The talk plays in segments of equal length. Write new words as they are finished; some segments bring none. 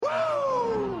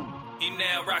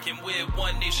now rocking with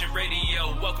One Nation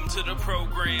Radio. Welcome to the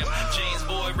program. James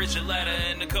Boyd, Richard Latta,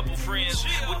 and a couple friends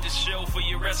with the show for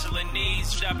your wrestling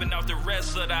needs. Shopping out the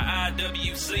rest of the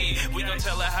IWC. We gon'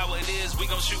 tell her how it is. We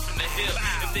gon' shoot from the hip.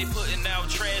 If they putting out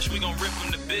trash, we gon' rip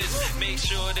them to bits. Make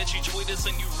sure that you tweet us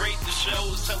and you rate the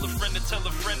shows. Tell a friend to tell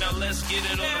a friend. Now let's get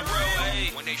it on the road.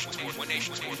 Hey. One Nation Sports. One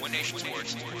Nation Sports. One Nation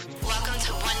Sports. Welcome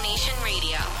to One Nation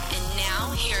Radio. And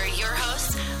now, here are your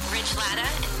hosts, Rich Latta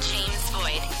and James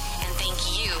Boyd. And thank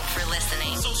you for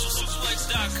listening.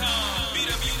 SocialSuplex.com.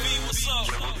 BWB, what's up?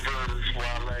 What's good? It's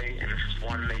Wale, and this is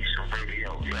One Nation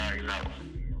Radio. You already know.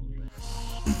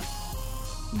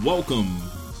 Welcome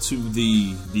to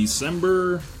the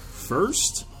December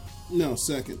 1st? No,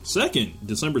 second.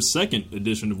 December 2nd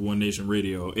edition of One Nation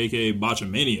Radio, a.k.a.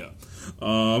 Botchamania.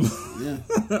 Yeah.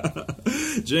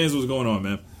 James, what's going on,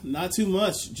 man? Not too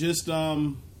much. Just,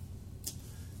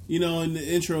 you know, in the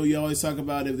intro, you always talk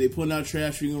about if they putting out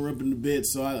trash, you're going to rip them to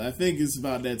bits. So I think it's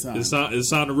about that time. It's time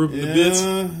to rip them to bits?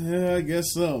 Yeah, I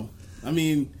guess so. I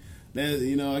mean,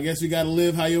 I guess we got to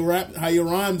live how your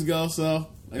rhymes go, so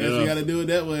I guess we got to do it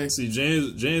that way. See,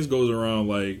 James goes around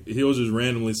like, he'll just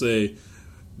randomly say,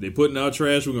 they putting out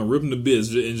trash, we're going to rip them to bits,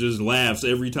 and just laughs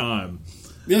every time.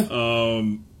 Yeah.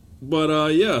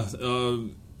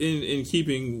 In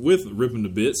keeping with ripping to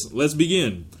bits, let's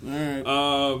begin. All right.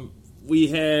 We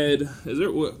had,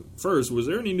 was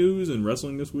there any news in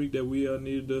wrestling this week that we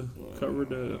needed to cover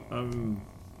that I'm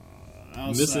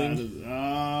missing?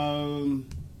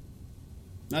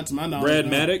 Not to my knowledge. Brad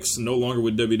Maddox, no longer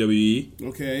with WWE.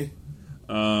 Okay.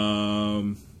 I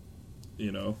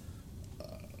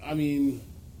mean,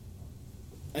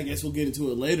 I guess we'll get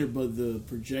into it later, but the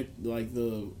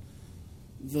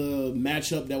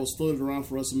matchup that was floated around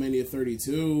for WrestleMania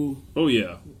 32. Oh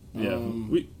yeah.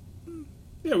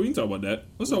 We can talk about that.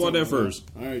 Let's talk about that first.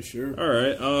 All right, sure. All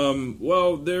right.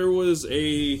 Well, there was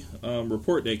a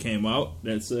report that came out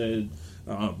that said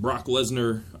Brock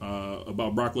Lesnar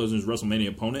about Brock Lesnar's WrestleMania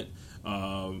opponent.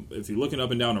 If you're looking up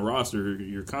and down the roster,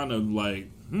 you're kind of like,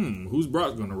 who's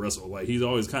Brock going to wrestle? Like, he's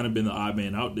always kind of been the odd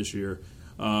man out this year.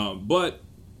 But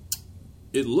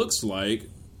it looks like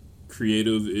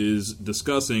Creative is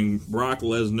discussing Brock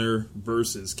Lesnar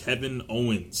versus Kevin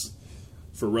Owens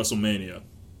for WrestleMania.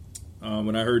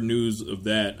 When I heard news of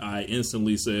that, I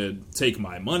instantly said, take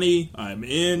my money, I'm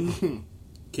in,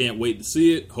 can't wait to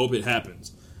see it, hope it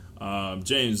happens.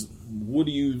 James, what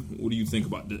do you think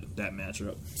about that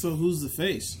matchup? So who's the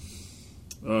face?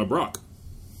 Brock.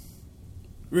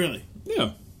 Really?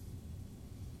 Yeah.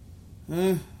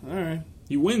 All right.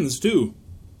 He wins too.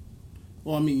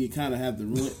 Well, I mean, you kind of have to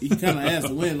win. He kind of has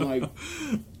to win. Like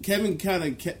Kevin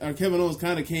Owens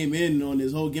kind of came in on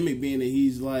his whole gimmick being that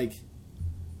he's like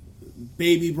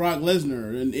baby Brock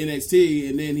Lesnar in NXT,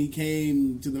 and then he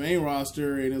came to the main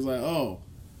roster and it was like, oh,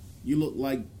 you look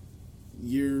like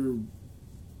you're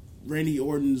Randy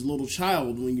Orton's little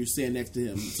child when you stand next to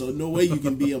him. So no way you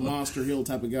can be a Monster Hill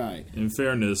type of guy. In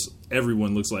fairness,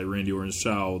 everyone looks like Randy Orton's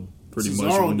child pretty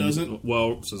much. Cesaro doesn't.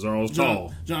 Well, Cesaro's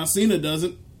tall. John Cena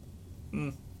doesn't.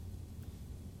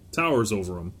 Towers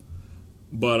over him.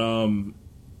 But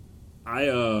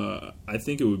I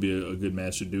think it would be a good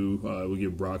match to do. It would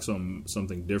give Brock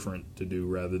something different to do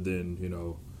rather than,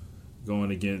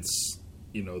 going against,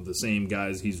 the same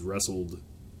guys he's wrestled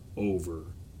over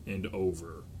and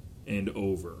over and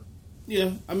over.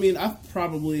 Yeah, I mean, I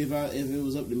probably, if it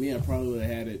was up to me, I probably would have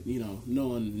had it,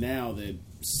 knowing now that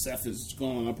Seth is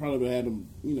gone, I probably would have had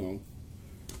him,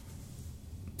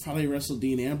 probably wrestle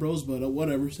Dean Ambrose, but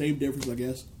whatever, same difference, I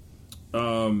guess.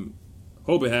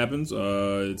 Hope it happens.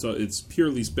 It's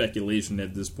purely speculation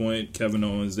at this point. Kevin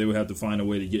Owens, they would have to find a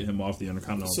way to get him off the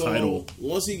Intercontinental title.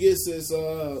 Once he gets this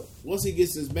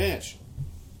match,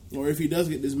 or if he does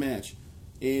get this match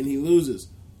and he loses,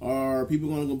 are people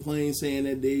going to complain saying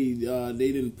that they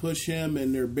didn't push him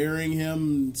and they're burying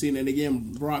him, seeing that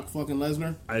again Brock fucking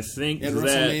Lesnar? I think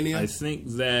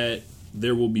that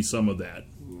there will be some of that.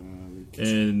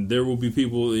 And there will be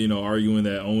people, arguing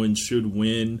that Owens should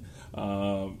win.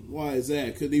 Why is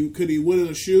that? Could he win in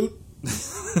a shoot?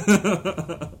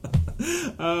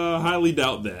 Highly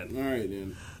doubt that. All right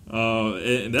then.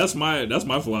 And that's my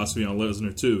philosophy on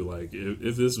Lesnar too. Like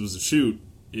if this was a shoot,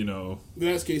 in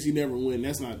that case, he never win.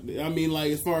 That's not. I mean,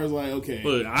 like as far as like okay.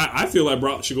 Look, I feel like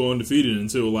Brock should go undefeated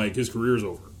until like his career's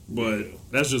over. But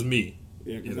that's just me.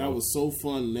 Yeah, because that was so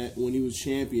fun that when he was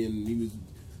champion, he was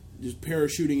just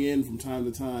parachuting in from time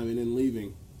to time and then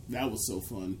leaving. That was so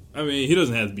fun. I mean, he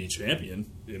doesn't have to be champion,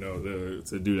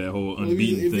 to do that whole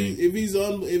unbeaten thing. If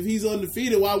he's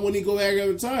undefeated, why wouldn't he go back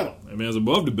after the title? I mean, it's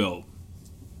above the belt,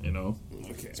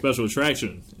 Okay. Special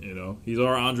attraction, He's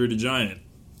our Andre the Giant,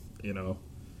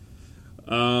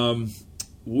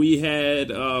 We had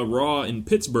Raw in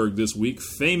Pittsburgh this week,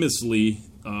 famously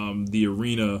the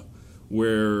arena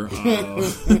where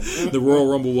the Royal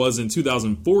Rumble was in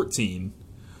 2014.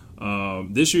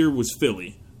 This year was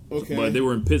Philly. Okay. But they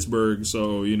were in Pittsburgh,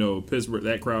 so, Pittsburgh,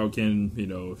 that crowd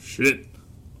can, shit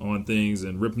on things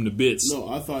and rip them to bits. No,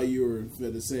 I thought you were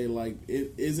going to say, like,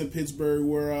 isn't Pittsburgh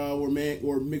where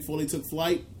Mick Foley took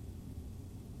flight?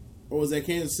 Or was that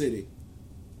Kansas City?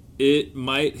 It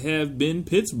might have been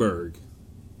Pittsburgh.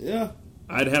 Yeah.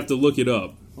 I'd have to look it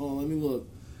up. Oh, let me look.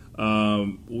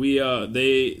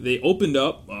 They opened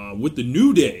up with the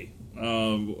New Day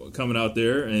coming out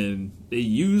there, and they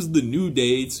used the New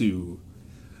Day to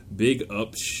big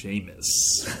up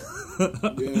Sheamus.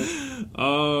 Yeah.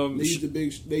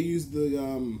 They used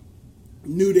the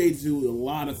New Day to do a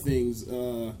lot of things.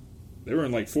 They were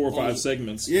in like 4 or 5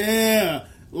 segments. Yeah.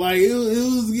 Like it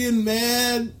was getting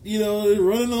mad,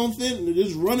 running on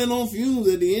fumes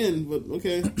at the end. But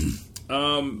okay.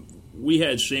 We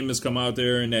had Sheamus come out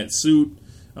there in that suit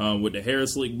with the hair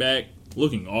slicked back,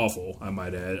 looking awful, I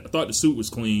might add. I thought the suit was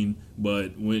clean,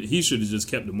 but he should have just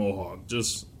kept the mohawk.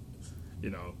 Just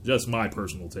my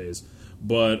personal taste.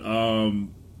 But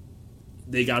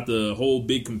they got the whole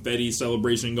big confetti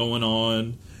celebration going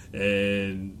on,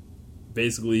 and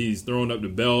basically he's throwing up the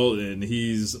belt, and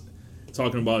he's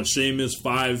talking about Sheamus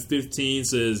 515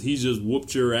 says he just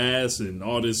whooped your ass and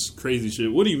all this crazy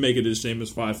shit. What do you make of this Sheamus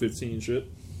 515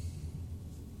 shit?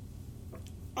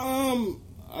 I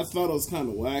thought it was kind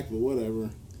of whack, but whatever.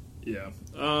 Yeah.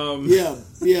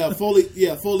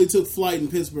 Foley took flight in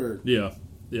Pittsburgh. Yeah,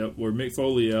 where Mick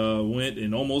Foley went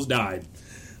and almost died.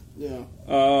 Yeah.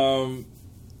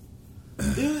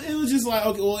 It was just like,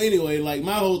 okay, well, anyway, like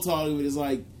my whole talk of it is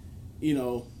like,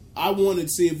 I wanted to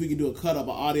see if we could do an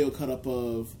audio cut up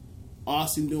of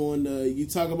Austin doing you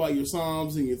talk about your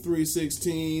Psalms and your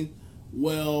 316,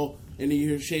 and then you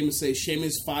hear Sheamus say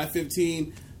Sheamus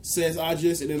 515 says I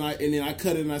just, and then I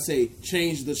cut it and I say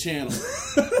change the channel.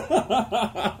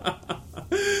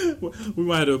 We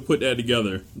might have put that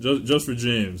together just for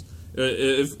James.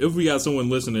 If we got someone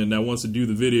listening that wants to do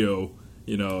the video,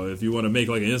 if you want to make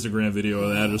like an Instagram video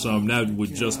of that or something, that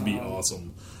would just be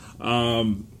awesome.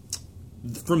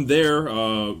 From there,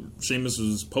 Sheamus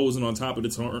was posing on top of the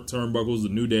turnbuckles. The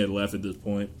New Day had left at this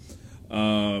point.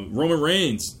 Roman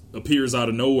Reigns appears out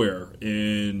of nowhere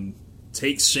and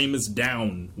takes Sheamus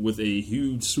down with a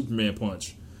huge Superman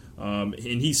punch. And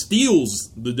he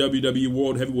steals the WWE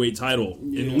World Heavyweight title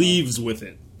and leaves with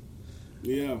it.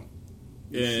 Yeah.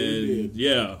 And,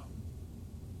 yeah.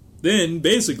 Then,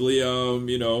 basically,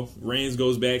 Reigns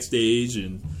goes backstage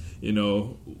and,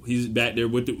 he's back there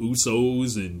with the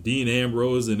Usos and Dean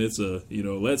Ambrose, and it's a,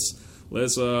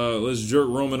 let's jerk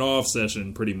Roman off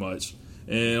session, pretty much.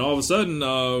 And all of a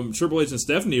sudden, Triple H and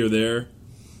Stephanie are there.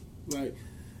 Like,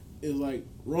 it was like,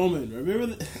 Roman, remember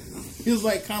that? It was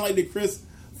like, kind of like the Chris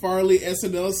Farley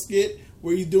SNL skit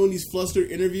where he's doing these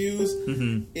flustered interviews,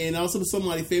 and all of a sudden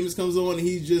somebody famous comes on, and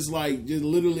he's just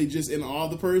literally in awe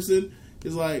of the person.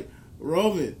 It's like,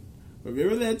 Roman,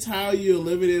 remember that time you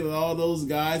eliminated all those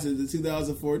guys in the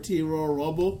 2014 Royal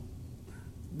Rumble?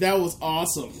 That was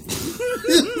awesome.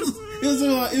 It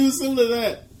was similar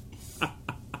to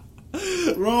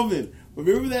that. Roman,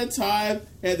 remember that time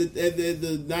at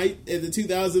the night at the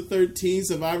 2013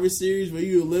 Survivor Series where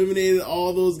you eliminated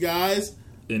all those guys?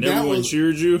 And everyone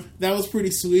cheered you? That was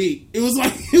pretty sweet. It was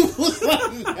like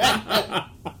that.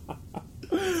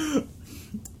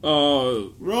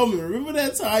 Roman, remember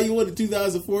that time you won the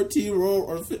 2014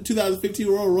 or 2015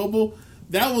 Royal Rumble?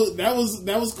 That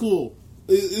was cool.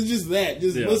 It's just that.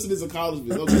 Just listen as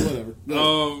accomplishments. Okay, whatever.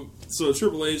 So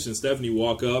Triple H and Stephanie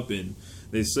walk up and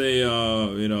they say,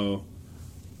 they're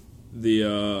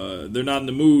not in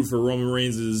the mood for Roman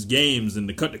Reigns' games and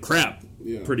to cut the crap,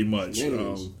 pretty much.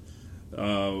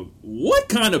 What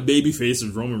kind of babyface is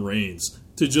Roman Reigns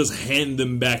to just hand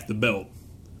them back the belt?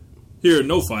 Here,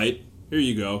 no fight. Here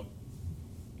you go.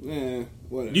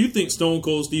 Whatever. Do you think Stone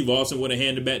Cold Steve Austin would have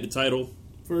handed back the title?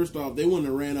 First off, they wouldn't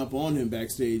have ran up on him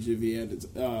backstage if he had it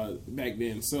back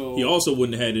then. So he also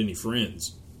wouldn't have had any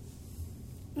friends.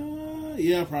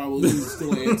 Yeah, probably. He's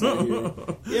still an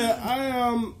anti-hero. Yeah,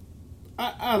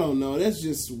 I don't know. That's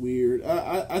just weird.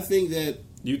 I think that.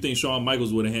 Do you think Shawn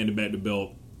Michaels would have handed back the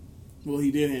belt? Well,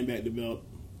 he did hand back the belt.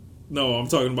 No, I'm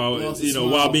talking about Lost his while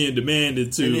smile. being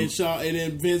demanded to. And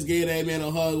then Vince gave that man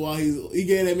a hug while he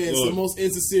gave that man the most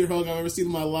insincere hug I've ever seen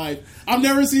in my life. I've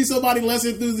never seen somebody less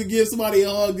enthused to give somebody a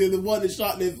hug than the one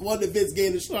that Vince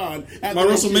gave to Shawn. My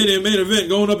WrestleMania main event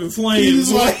going up in flames.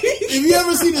 He's like,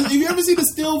 if you ever see the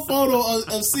still photo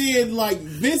of seeing like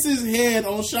Vince's head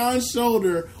on Shawn's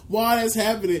shoulder while that's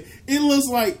happening, it looks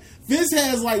like Vince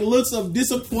has like looks of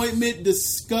disappointment,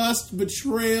 disgust,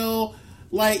 betrayal,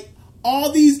 like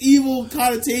all these evil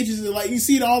connotations, and like you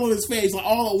see it all on his face, like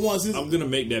all at once. I'm gonna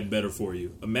make that better for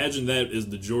you. Imagine that is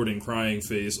the Jordan crying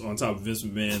face on top of Vince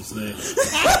McMahon's thing.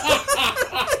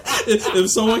 If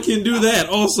someone can do that,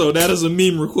 also that is a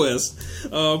meme request.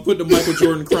 Put the Michael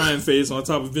Jordan crying face on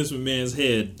top of Vince McMahon's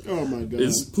head. Oh my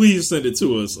god! Please send it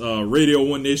to us.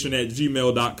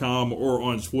 Radio1Nation@gmail.com or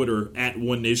on Twitter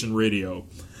 @OneNationRadio.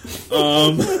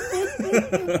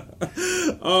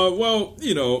 Well,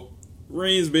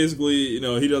 Reigns basically,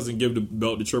 he doesn't give the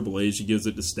belt to Triple H. He gives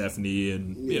it to Stephanie,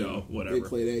 and whatever. They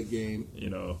play that game.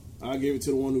 I'll give it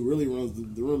to the one who really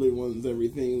runs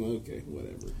everything. Okay,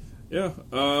 whatever. Yeah.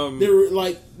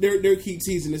 They're keep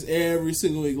teasing this every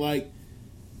single week. Like,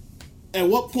 at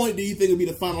what point do you think it'll be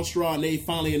the final straw and they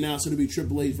finally announce it'll be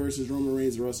Triple H versus Roman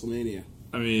Reigns at WrestleMania?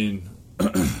 I mean,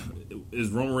 is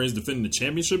Roman Reigns defending the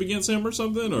championship against him or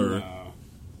something? Or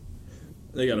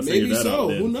they got to figure that out.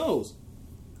 Maybe so. Who knows?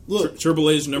 Look, Triple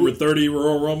H number 30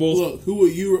 Royal Rumbles. Look, who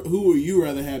would you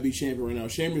rather have be champion right now?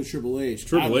 Champion or Triple H?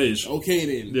 Triple H. Okay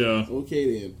then. Yeah.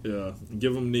 Okay then. Yeah.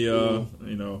 Give him the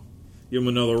give him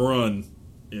another run.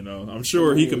 I'm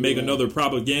sure he can make another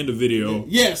propaganda video.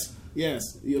 Yes.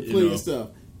 Plenty of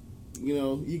stuff.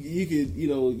 You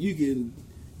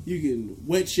can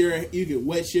wet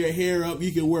your hair up.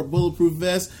 You can wear bulletproof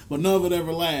vests, but none of it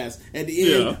ever lasts. At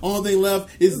the end, all thing left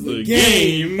is the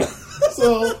game.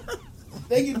 So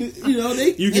they can do.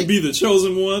 You can be the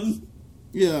chosen one.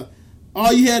 Yeah.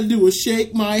 All you had to do was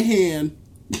shake my hand.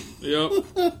 Yep.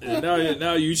 And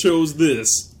now you chose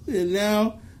this. And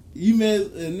now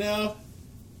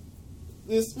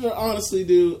this honestly,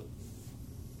 dude.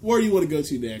 Where do you want to go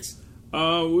to next?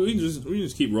 We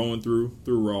just keep rolling through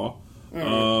Raw.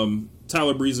 Right.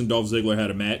 Tyler Breeze and Dolph Ziggler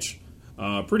had a match.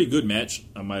 Pretty good match,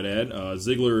 I might add.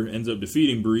 Ziggler ends up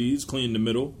defeating Breeze clean in the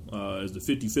middle as the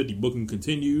 50-50 booking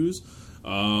continues.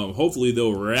 Hopefully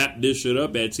they'll wrap this shit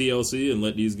up at TLC and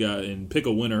let these guys and pick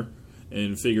a winner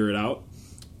and figure it out.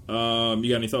 You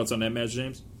got any thoughts on that match,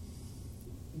 James?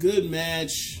 Good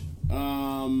match.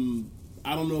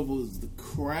 I don't know if it was the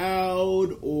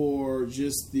crowd or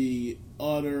just the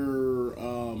utter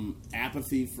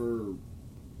apathy for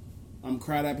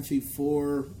crowd apathy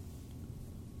for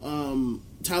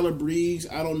Tyler Breeze.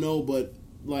 I don't know, but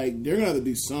like they're gonna have to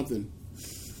do something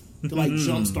to like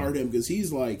jumpstart him because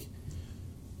he's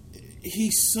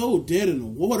so dead in the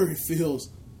water. It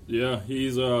feels. Yeah,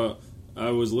 he's. I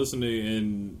was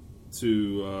listening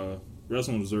to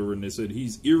Wrestling Observer, and they said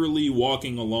he's eerily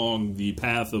walking along the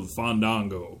path of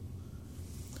Fandango.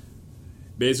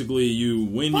 Basically,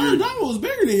 Fandango was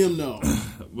bigger than him, though.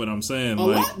 But I'm saying, a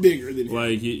lot bigger than him.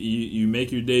 Like you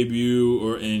make your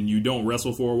debut, and you don't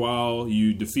wrestle for a while.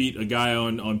 You defeat a guy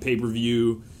on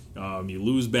pay-per-view. You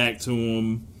lose back to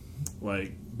him.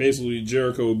 Like basically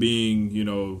Jericho being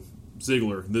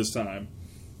Ziggler this time.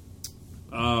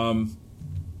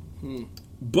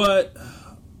 But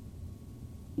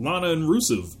Lana and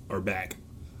Rusev are back.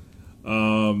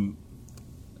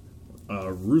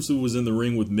 Rusev was in the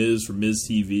ring with Miz for Miz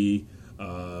TV.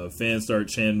 Fans start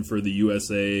chanting for the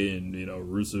USA, and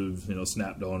Rusev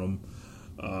snapped on them.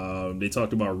 They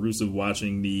talked about Rusev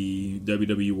watching the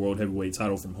WWE World Heavyweight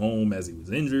title from home as he was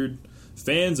injured.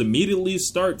 Fans immediately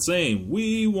start saying,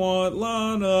 "We want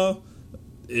Lana,"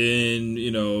 and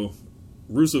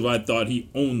Rusev, I thought he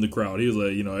owned the crowd. He was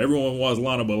like, everyone wants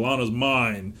Lana, but Lana's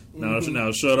mine.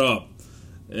 Now shut up.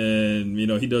 And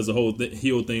he does the whole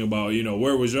heel thing about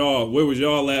where was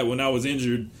y'all at when I was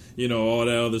injured, all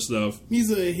that other stuff. He's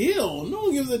a heel. No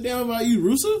one gives a damn about you,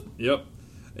 Rusev. Yep.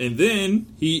 And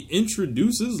then he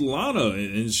introduces Lana,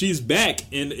 and she's back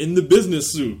in the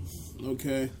business suit.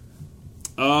 Okay.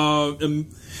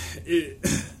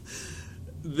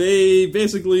 They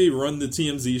basically run the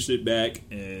TMZ shit back,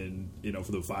 and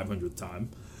for the 500th time,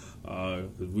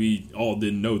 we all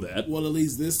didn't know that. Well, at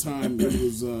least this time it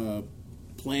was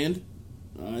planned.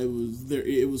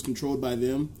 It was controlled by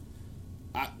them.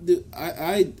 I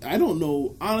don't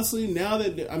know honestly. Now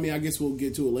that I guess we'll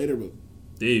get to it later, but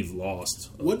they've lost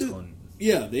a ton.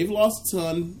 Yeah, they've lost a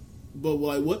ton. But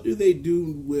what do they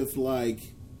do with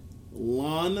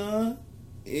Lana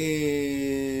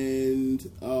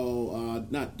and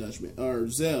not Dutchman or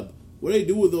Zeb? What do they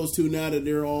do with those two now that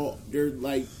they're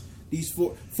These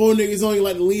four niggas only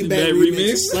like the lean back That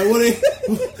remix. remix? Like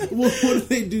what do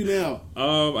they do now?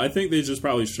 I think they just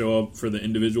probably show up for the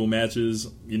individual matches.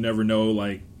 You never know,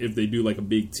 like if they do like a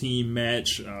big team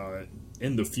match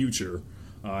in the future.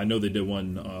 I know they did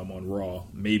one on Raw.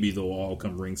 Maybe they'll all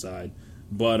come ringside.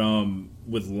 But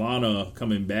with Lana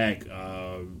coming back,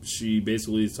 she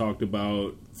basically talked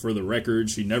about, for the record,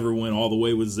 she never went all the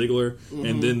way with Ziggler. Mm-hmm.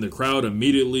 And then the crowd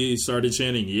immediately started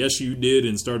chanting, "Yes, you did,"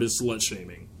 and started slut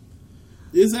shaming.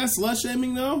 Is that slut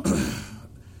shaming though?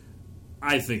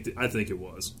 I think it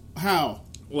was. How?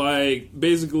 Like,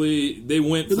 basically, they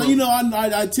went from... Because, you know,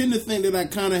 I tend to think that I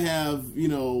kind of have, you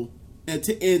know,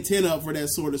 antenna up for that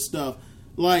sort of stuff.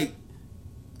 Like,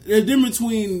 there's a difference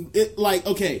between,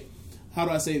 okay, how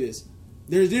do I say this?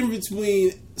 There's a difference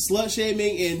between slut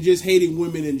shaming and just hating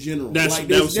women in general. That's like,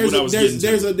 what I was getting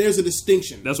to. There's a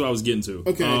distinction. That's what I was getting to.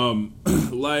 Okay.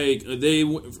 Like, they,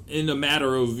 in a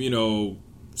matter of, you know,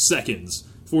 seconds,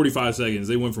 45 seconds,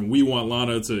 they went from "we want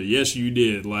Lana" to "yes, you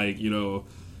did." Like, you know...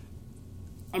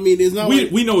 I mean, it's not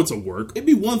we know it's a work. It'd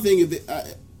be one thing if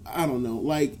I don't know,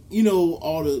 like, you know,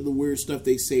 all the weird stuff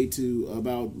they say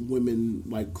about women,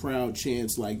 like crowd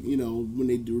chants, like, you know, when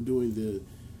they were doing the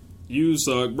 "You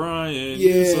suck, Brian."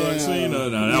 You suck, Cena. No,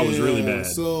 that was really bad.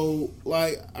 So,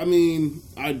 like, I mean,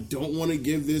 I don't want to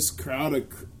give this crowd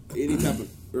any type of,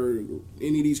 or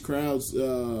any of these crowds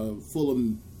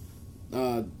full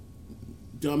of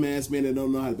dumbass men that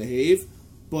don't know how to behave,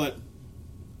 but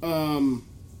I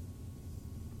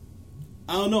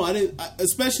don't know.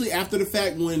 Especially after the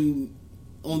fact, when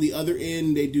on the other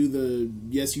end they do the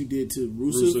 "yes, you did" to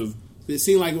Rusev. It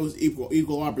seemed like it was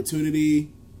equal opportunity.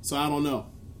 So I don't know.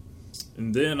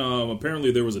 And then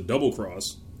apparently there was a double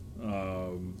cross.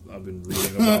 I've been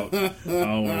reading about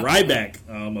when Ryback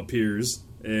appears,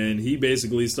 and he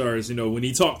basically starts. You know, when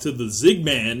he talked to the Zig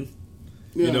Man.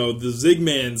 Yeah. You know, the Zig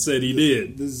Man said he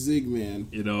did. The Zig Man.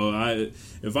 You know,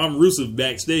 if I'm Rusev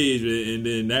backstage and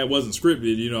then that wasn't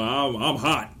scripted, you know, I'm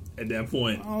hot at that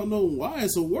point. I don't know why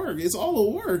it's a work. It's all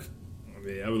a work. I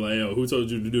mean, I was like, "Yo, who told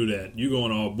you to do that? You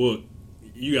going all book?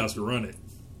 You guys to run it."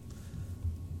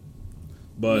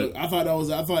 But look, I thought that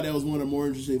was one of the more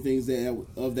interesting things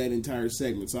of that entire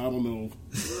segment. So I don't know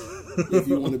if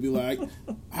you want to be like,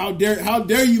 how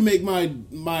dare you make my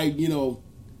you know,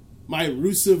 my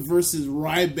Rusev versus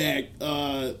Ryback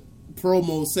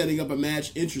promo setting up a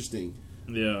match interesting.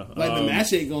 Yeah, like the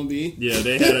match ain't gonna be. Yeah,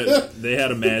 they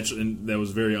had a match and that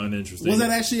was very uninteresting. Was that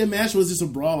actually a match? Or was this a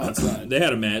brawl outside? They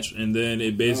had a match and then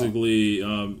it basically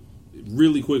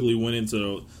really quickly went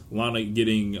into Lana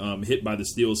getting hit by the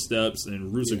steel steps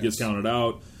and Rusev gets counted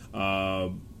out.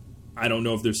 I don't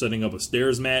know if they're setting up a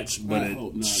stairs match, but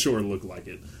it sure looked like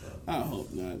it. I hope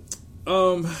not.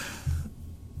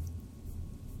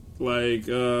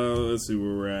 Let's see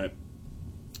where we're at.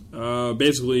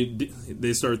 Basically,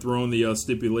 they start throwing the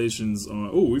stipulations on.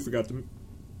 Oh, we forgot to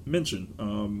mention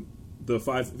the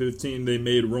 5:15. They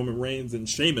made Roman Reigns and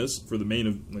Sheamus for the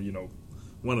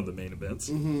one of the main events,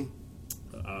 and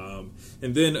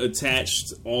then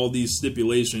attached all these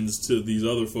stipulations to these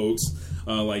other folks,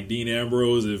 like Dean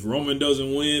Ambrose. If Roman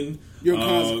doesn't win, your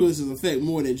consequences affect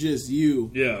more than just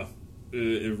you. Yeah.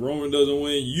 If Roman doesn't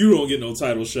win, you don't get no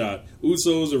title shot.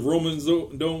 Usos, if Roman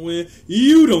don't win,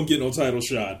 you don't get no title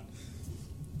shot.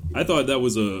 I thought that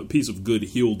was a piece of good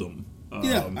heeldom.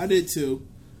 Yeah, I did too.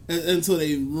 Until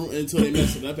they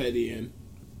messed it up at the end.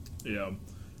 Yeah.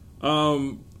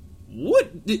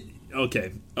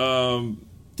 Okay.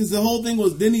 Because the whole thing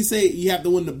was, didn't he say you have to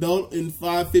win the belt in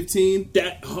 5:15?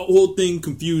 That whole thing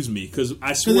confused me because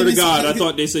I swear to God, I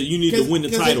thought they said you need to win the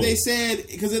title.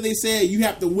 Because if they said you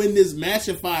have to win this match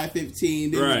at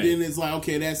 5:15, then it's like,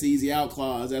 okay, that's the easy out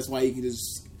clause. That's why you can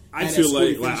just. I feel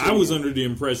like I was under the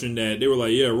impression that they were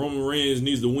like, yeah, Roman Reigns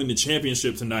needs to win the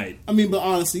championship tonight. I mean, but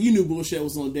honestly, you knew bullshit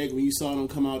was on deck when you saw them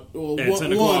come out. Well, at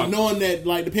 10 o'clock. One, knowing that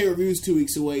like the pay-per-view is 2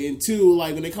 weeks away, and two,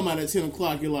 like when they come out at 10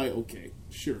 o'clock, you're like, okay,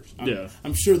 sure.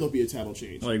 I'm sure there'll be a title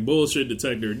change. Like bullshit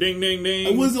detector, ding, ding, ding.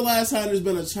 And when's the last time there's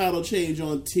been a title change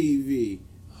on TV?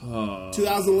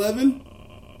 2011?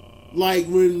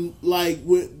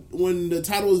 When the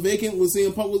title was vacant, when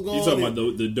CM Punk was gone. You talking about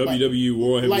the WWE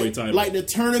World Heavyweight title? Like the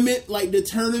tournament,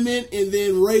 and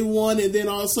then Ray won, and then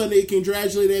all of a sudden they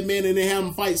congratulate that man, and they have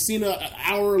him fight Cena an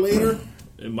hour later.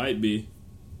 It might be.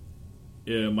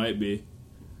 Yeah, it might be.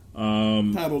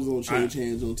 Titles don't change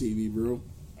hands on TV, bro.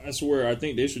 I swear, I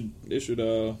think they should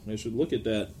look at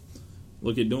that.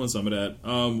 Look at doing some of that.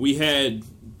 We had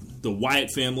the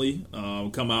Wyatt family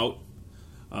come out.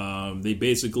 They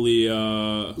basically,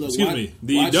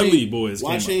 the Dudley boys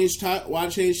why came out. Why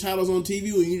change titles on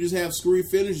TV when you just have screwy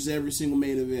finishes every single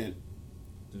main event?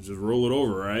 Just roll it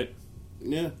over, right?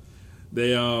 Yeah.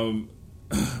 They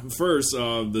first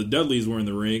the Dudleys were in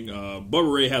the ring.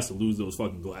 Bubba Ray has to lose those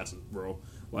fucking glasses, bro.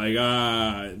 Like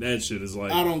that shit is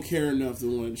like I don't care enough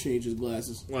to want to change his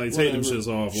glasses. like take them shits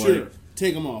off. Sure, Like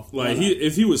take them off. like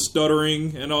if he was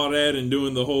stuttering and all that and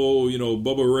doing the whole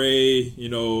Bubba Ray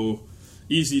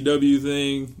ECW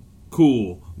thing,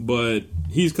 cool. But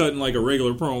he's cutting like a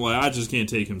regular promo. Like I just can't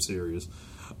take him serious.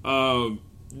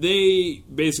 They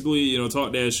basically,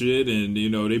 talk that shit, and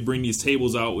they bring these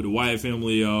tables out with the Wyatt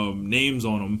family names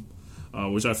on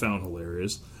them, which I found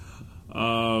hilarious.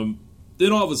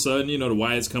 Then all of a sudden, the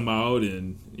Wyatts come out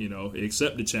and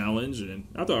accept the challenge, and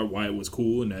I thought Wyatt was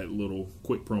cool in that little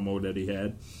quick promo that he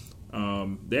had.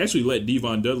 They actually let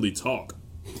Devon Dudley talk,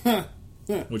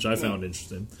 which I found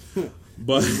interesting.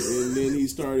 But and then he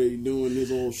started doing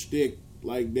his old shtick,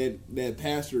 like that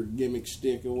pastor gimmick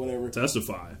shtick or whatever.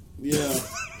 testify. Yeah.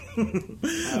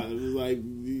 It was like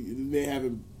they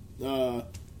having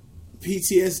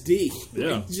PTSD.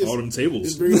 Yeah, Just- all them tables.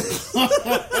 just bring-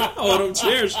 All them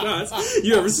chair shots.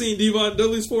 You ever seen Devon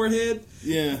Dudley's forehead?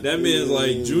 yeah. That man's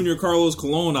like Junior Carlos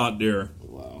Colon out there.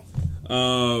 Wow.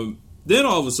 Then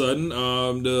all of a sudden,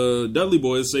 the Dudley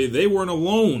boys say they weren't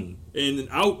alone, and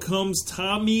out comes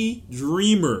Tommy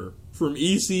Dreamer from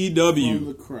ECW. From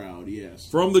the crowd, yes.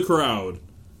 From the crowd.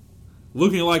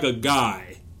 Looking like a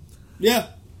guy. Yeah.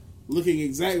 Looking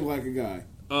exactly like a guy.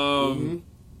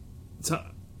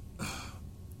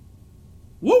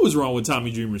 What was wrong with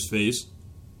Tommy Dreamer's face?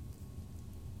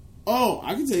 Oh,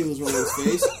 I can tell you what's wrong with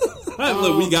his face.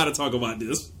 Look, we got to talk about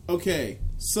this. Okay,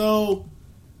 so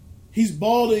he's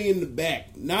balding in the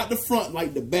back, not the front,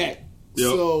 like the back. Yep.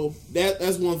 So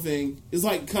that's one thing. It's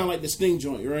like kind of like the Sting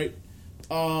joint, right?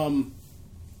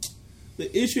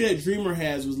 The issue that Dreamer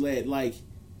has was that like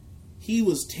he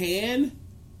was tan,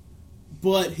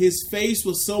 but his face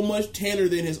was so much tanner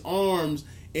than his arms,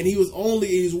 and he was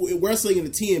wrestling in a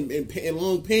tee and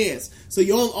long pants. So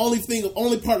the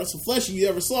only part of some flesh you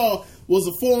ever saw was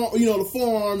the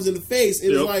forearms and the face.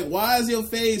 It was like, why is your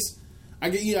face? How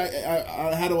do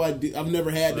I do? I've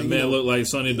never had That to. man looked like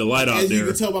Sonny Delight out as there. you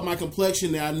can tell by my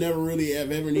complexion, that I never really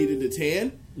have ever needed a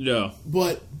tan. Yeah.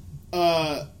 But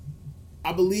I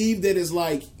believe that it's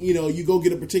like, you go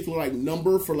get a particular like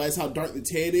number for like how dark the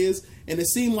tan is, and it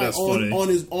seemed like That's funny.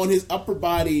 on his upper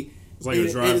body, It's like a and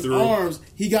his drive-through. arms,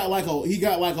 he got like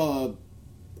a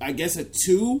I guess a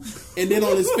 2, and then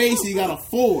on his face he got a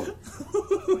 4.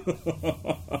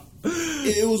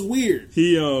 It was weird.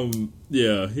 He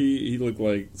looked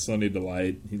like Sunny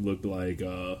Delight. He looked like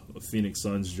a Phoenix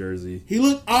Suns jersey. He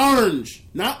looked orange,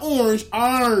 not orange,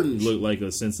 orange. He looked like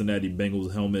a Cincinnati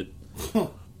Bengals helmet.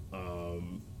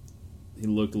 He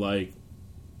looked like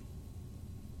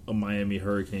a Miami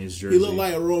Hurricanes jersey. He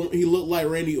looked like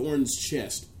Randy Orton's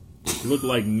chest. He looked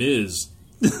like Miz.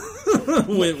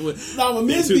 When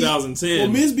Miz in 2010. Well,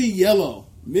 Miz be yellow.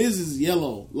 Miz is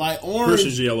yellow, like orange.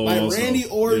 Christian's yellow like also. Randy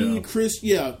Orton,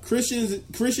 Yeah.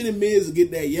 Christian and Miz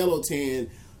get that yellow tan.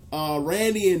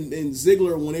 Randy and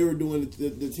Ziggler, when they were doing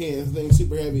the tan thing,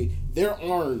 super heavy, they're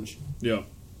orange. Yeah.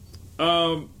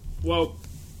 Well,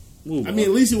 move I on. mean,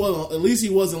 at least he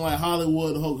wasn't like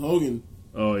Hollywood Hulk Hogan.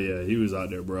 Oh yeah, he was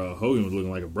out there, bro. Hogan was looking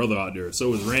like a brother out there.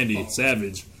 So was Randy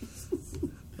Savage.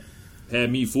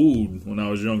 Had me fooled when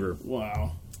I was younger.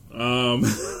 Wow. I don't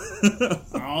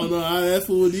know how that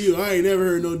fooled you. I ain't never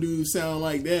heard no dude sound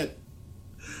like that.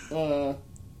 And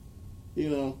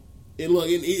look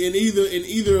in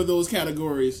either of those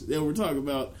categories that we're talking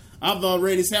about, I thought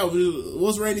Randy Savage.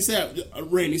 What's Randy Savage?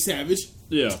 Randy Savage.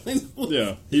 Yeah,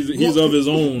 yeah. He's of his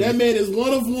own. That man is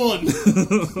one of one.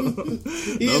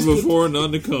 None before,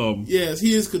 none to come. Yes,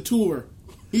 he is couture.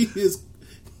 He is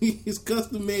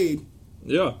custom made.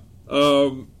 Yeah.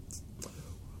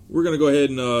 We're gonna go ahead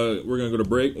and we're gonna go to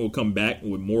break. We'll come back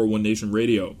with more One Nation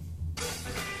Radio.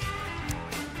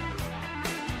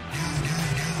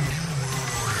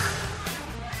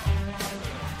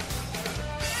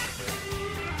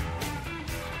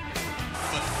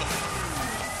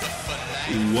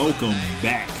 Welcome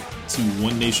back to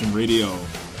One Nation Radio.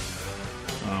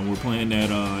 We're playing that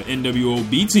NWO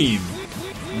B Team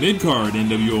mid-card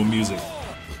NWO music.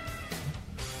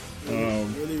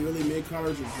 Really mid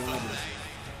cards or jobbers.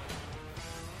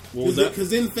 What was that? Because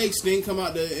didn't Fake Sting come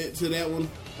out to that one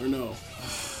or no?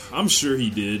 I'm sure he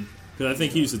did, because I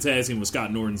think he used to tag team with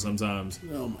Scott Norton sometimes.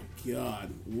 Oh my God!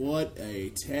 What a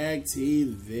tag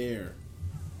team there!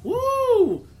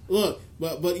 Woo! Look,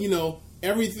 but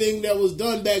everything that was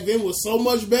done back then was so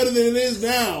much better than it is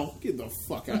now. Get the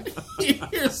fuck out of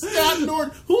here, Scott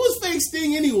Norton. Who was Fake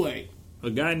Sting anyway? A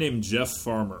guy named Jeff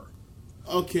Farmer.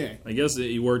 Okay. I guess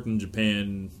he worked in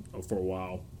Japan for a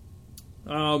while.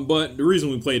 But the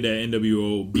reason we played that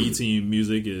NWO B Team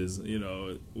music is,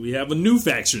 we have a new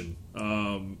faction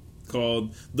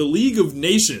called the League of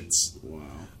Nations. Wow.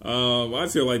 I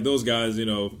feel like those guys,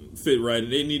 fit right.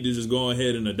 They need to just go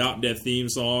ahead and adopt that theme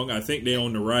song. I think they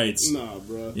own the rights. Nah,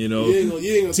 bro. You ain't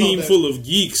gonna team talk full of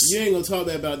geeks. You ain't gonna talk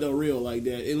that about Del Rio like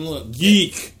that. And look,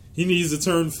 geek. He needs to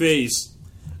turn face.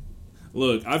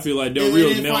 Look, I feel like Del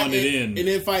Rio's mailing it in. And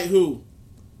then fight who?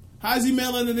 How's he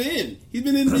mailing it in? He's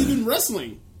been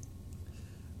wrestling.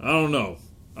 I don't know.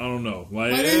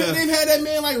 Like they've had that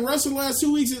man like wrestle the last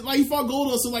 2 weeks. Like he fought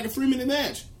Goldust in like a 3-minute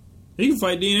match. He can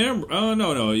fight Dean Ambrose.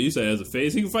 No. You said as a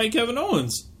face. He can fight Kevin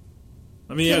Owens.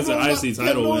 I mean, he has an IC title.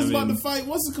 Kevin Owens about to fight.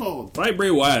 What's it called? Fight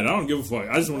Bray Wyatt. I don't give a fuck.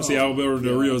 I just want to see how Del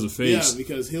Rio's a face. Yeah,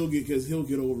 because he'll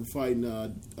get over fighting.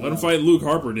 Let him fight Luke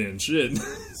Harper then. Shit.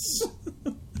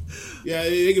 Yeah,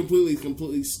 they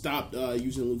completely stopped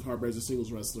using Luke Harper as a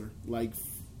singles wrestler. Like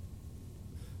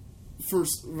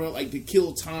first, like to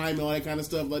kill time and all that kind of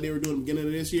stuff, like they were doing at the beginning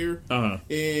of this year. Uh-huh.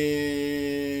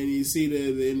 And you see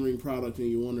the in-ring product, and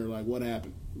you wonder like, what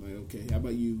happened? Like, okay, how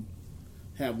about you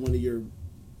have one of your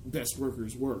best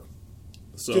workers work?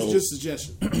 So, just a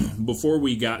suggestion. Before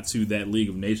we got to that League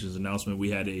of Nations announcement, we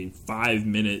had a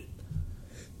 5-minute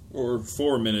or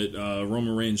 4-minute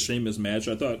Roman Reigns Sheamus match.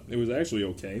 I thought it was actually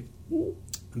okay.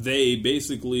 They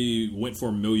basically went for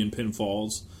 1 million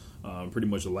pinfalls, pretty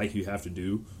much like you have to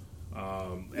do.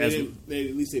 At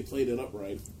least they played it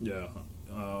upright. Yeah,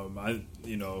 at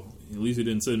least he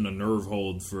didn't sit in a nerve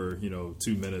hold for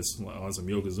 2 minutes on some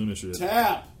Yokozuna shit.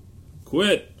 Tap.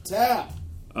 Quit. Tap.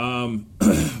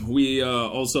 We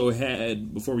also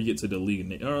had, before we get to the League of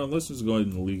Nations, let's just go ahead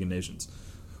in the League of Nations.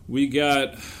 We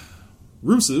got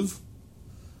Rusev,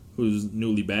 who's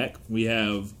newly back. We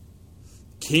have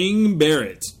King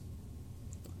Barrett,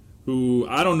 who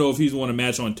I don't know if he's won a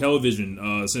match on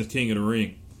television since King of the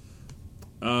Ring.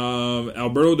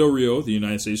 Alberto Del Rio, the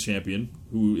United States champion,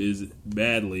 who is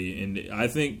badly, and I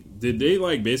think, did they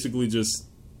basically just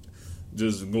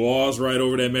gloss right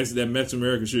over that Mex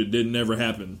America shit didn't never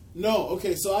happen? No,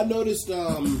 okay, so I noticed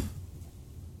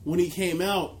when he came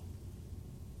out,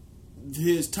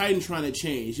 his Titantron had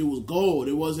changed. It was gold.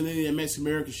 It wasn't any of that Mex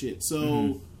America shit.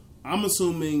 So I'm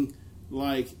assuming,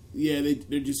 they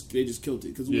just killed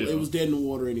it because it was dead in the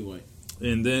water anyway.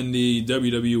 And then the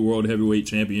WWE World Heavyweight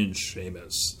Champion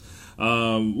Sheamus.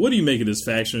 What do you make of this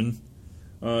faction,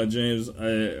 James?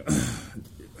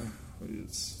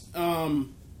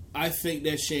 I think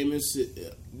that Sheamus,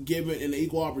 given an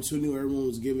equal opportunity where everyone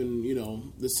was given,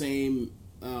 the same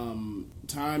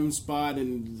time, spot,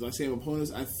 and the same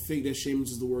opponents, I think that Sheamus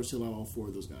is the worst heel out of all 4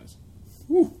 of those guys.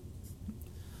 Whew.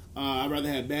 I'd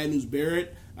rather have Bad News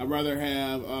Barrett. I'd rather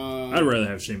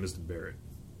have Sheamus than Barrett.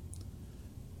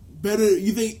 Better,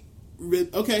 you think?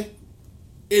 Okay.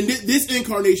 In this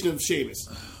incarnation of Sheamus.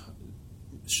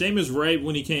 Sheamus right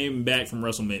when he came back from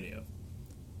WrestleMania.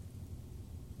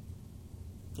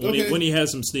 When he had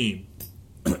some steam.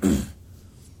 And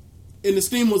the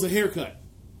steam was a haircut.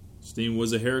 Steam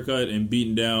was a haircut and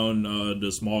beating down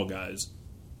the small guys.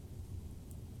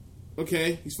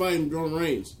 Okay, he's fighting Roman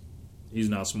Reigns. He's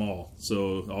not small,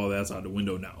 so all that's out the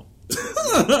window now.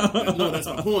 No, that's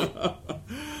my point.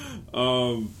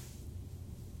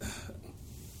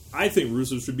 I think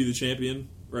Rusev should be the champion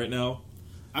right now.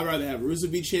 I'd rather have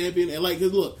Rusev be champion, and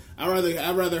cause look, I'd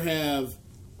rather have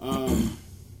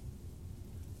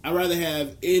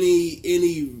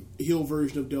any heel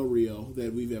version of Del Rio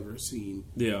that we've ever seen.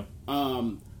 Yeah.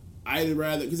 I'd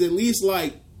rather, because at least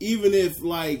even if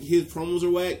his promos are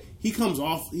whack, he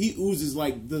oozes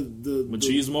the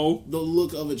machismo, the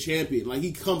look of a champion.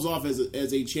 He comes off as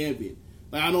a champion.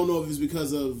 I don't know if it's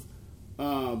because of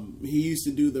he used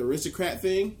to do the aristocrat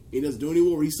thing. He doesn't do it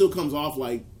anymore. But he still comes off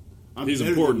I'm he's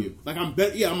better important. than you. I'm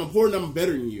better. Yeah, I'm important. I'm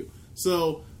better than you.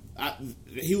 So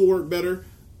he will work better.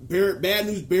 Barrett, Bad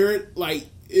News Barrett,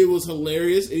 it was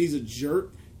hilarious, and he's a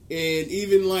jerk. And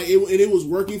even it was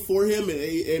working for him. And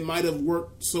it might have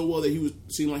worked so well that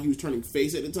seemed like he was turning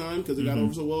face at the time because it got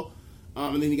over so well.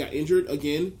 And then he got injured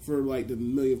again for the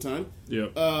millionth time. Yeah.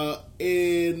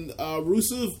 And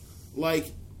Rusev,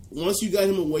 once you got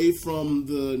him away from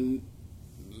the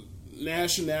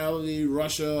nationality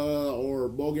Russia or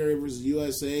Bulgaria versus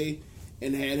USA,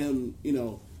 and had him,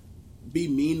 be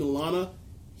mean to Lana,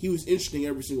 he was interesting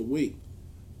every single week.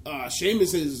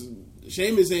 Sheamus has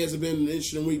been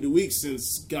interesting week to week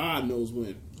since God knows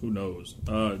when. Who knows?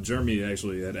 Jeremy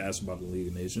actually had asked about the League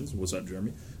of Nations. What's up,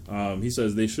 Jeremy? He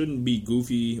says they shouldn't be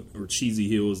goofy or cheesy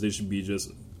heels. They should be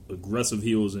just aggressive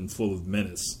heels and full of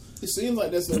menace. It seems like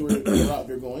that's the route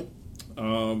they're going.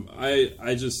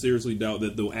 I just seriously doubt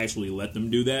that they'll actually let them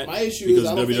do that. My issue because is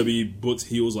I don't WWE books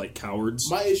heels like cowards.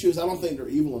 My issue is I don't think they're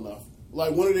evil enough.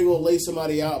 Like, when are they going to lay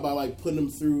somebody out by like putting them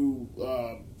through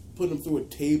a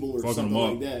table or Fucking something them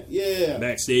up. like that? Yeah,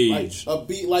 Backstage.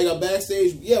 like a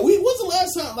backstage. Yeah, when's the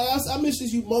last time? Like I mentioned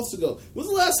this months ago. When's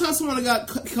the last time someone got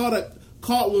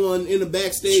caught one in the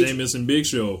backstage? Sheamus and Big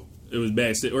Show. It was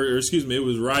backstage, or excuse me, it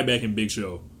was Ryback and Big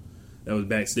Show. That was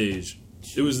backstage.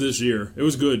 It was this year. It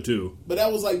was good too. But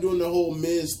that was like doing the whole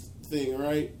Miz thing,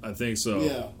 right? I think so.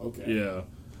 Yeah. Okay. Yeah.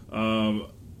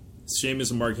 Sheamus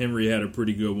and Mark Henry had a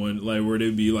pretty good one, like where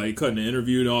they'd be like cutting an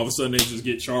interview and all of a sudden they just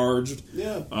get charged.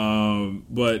 Yeah.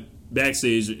 But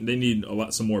backstage, they need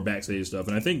some more backstage stuff,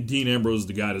 and I think Dean Ambrose is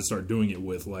the guy to start doing it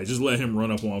with. Like, just let him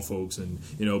run up on folks and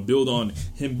build on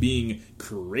him being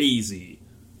crazy.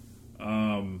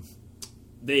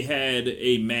 They had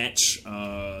a match.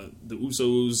 The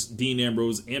Usos, Dean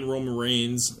Ambrose, and Roman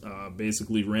Reigns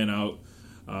basically ran out,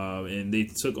 and they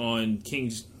took on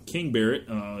King Barrett,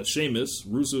 Sheamus,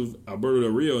 Rusev, Alberto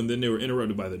Del Rio, and then they were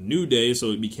interrupted by the New Day,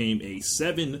 so it became a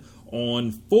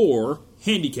 7-on-4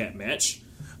 handicap match.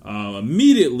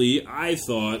 Immediately, I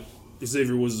thought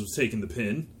Xavier was taking the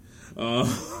pin.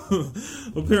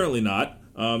 Apparently not.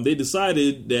 They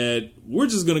decided that we're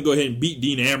just going to go ahead and beat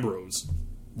Dean Ambrose.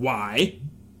 Why?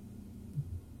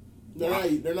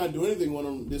 They're not doing anything with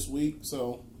him this week,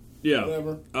 so yeah.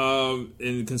 Whatever.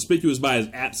 And conspicuous by his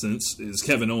absence is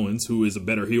Kevin Owens, who is a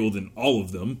better heel than all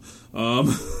of them.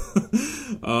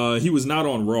 He was not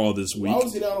on Raw this week. Why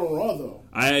was he not on Raw though?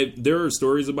 There are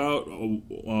stories about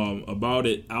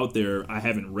it out there. I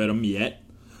haven't read them yet.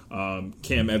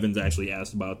 Cam Evans actually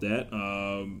asked about that.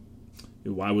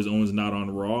 Why was Owens not on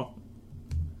Raw?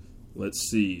 Let's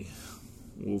see.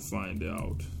 We'll find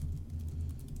out.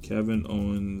 Kevin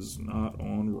Owens not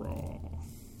on Raw.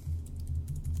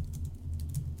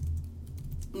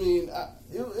 I mean,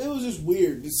 it was just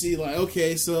weird to see, like,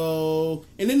 okay, so...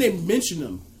 And then they mentioned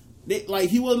him.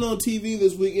 He wasn't on TV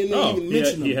this week, and they even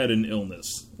mentioned him. He had an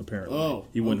illness, apparently. Oh,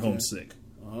 he went okay. home sick.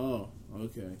 Oh,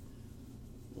 okay.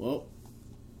 Well,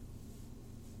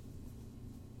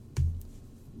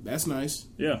 that's nice.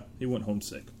 Yeah, he went home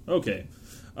sick. Okay.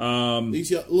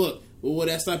 Look, will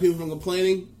that stop people from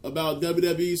complaining about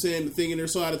WWE thinking they're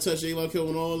so out of touch they love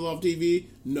Kevin Owens off TV?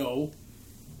 No.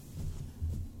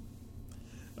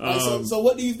 So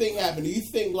what do you think happened? Do you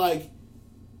think, like,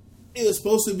 it was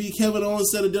supposed to be Kevin Owens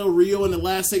instead of Del Rio in the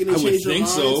last second they changed their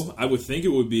minds? I would think so. I would think it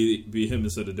would be him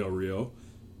instead of Del Rio,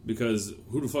 because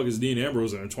who the fuck is Dean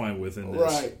Ambrose intertwined with in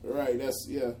this? Right. That's,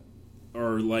 yeah.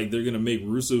 Or, like, they're going to make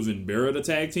Rusev and Barrett a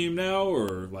tag team now?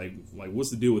 Or, like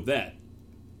what's the deal with that?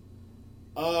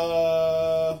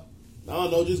 I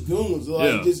don't know, just goons.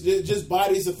 Like, yeah. just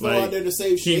bodies to throw out there to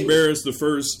save shit. King Barrett's the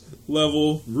first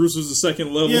level, Rusev's the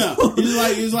second level. Yeah,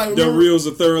 he's like Del Rio's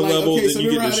the third level, okay, then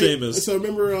you get to Sheamus. So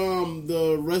remember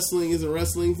the wrestling is a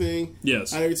wrestling thing?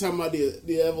 Yes. Every time about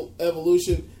the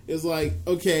evolution is like,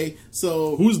 okay,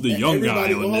 so... Who's the young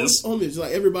guy on this?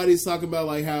 Like, everybody's talking about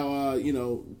like how,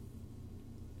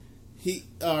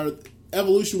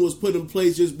 evolution was put in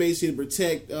place just basically to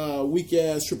protect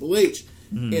weak-ass Triple H.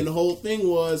 Mm-hmm. And the whole thing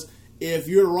was, if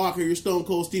you're Rock or you're Stone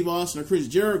Cold Steve Austin or Chris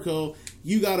Jericho,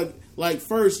 you gotta, like,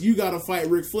 first you gotta fight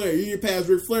Ric Flair. You get past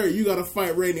Ric Flair, you gotta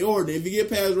fight Randy Orton. If you get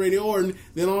past Randy Orton,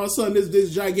 then all of a sudden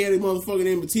this gigantic motherfucker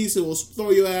named Batista will throw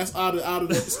your ass out of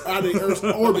the Earth's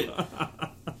orbit.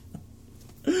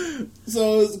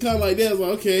 So it's kind of like that. It's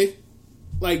like, okay,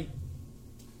 like,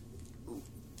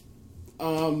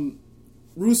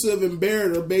 Rusev and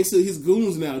Barrett are basically his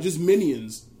goons now, just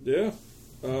minions. Yeah.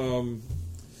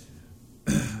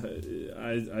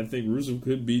 I think Rusev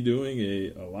could be doing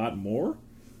a lot more,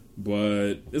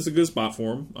 but it's a good spot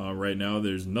for him. Right now,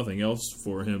 there's nothing else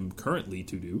for him currently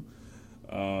to do.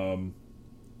 Oh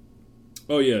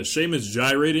yeah, Sheamus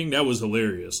gyrating, that was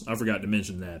hilarious. I forgot to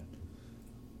mention that.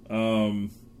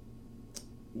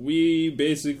 We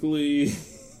basically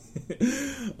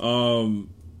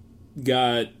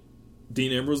got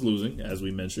Dean Ambrose losing, as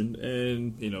we mentioned,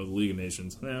 and, the League of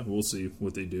Nations. We'll see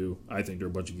what they do. I think they're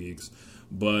a bunch of geeks.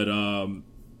 But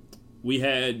we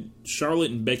had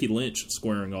Charlotte and Becky Lynch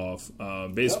squaring off.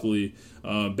 Becky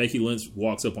Lynch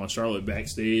walks up on Charlotte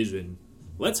backstage and,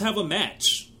 let's have a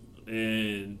match.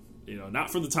 And,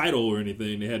 not for the title or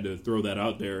anything. They had to throw that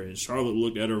out there. And Charlotte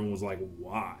looked at her and was like,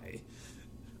 why?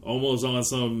 Almost on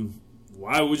some...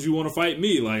 Why would you want to fight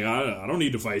me? Like, I don't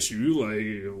need to fight you.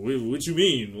 Like, what you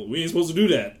mean? We ain't supposed to do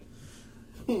that.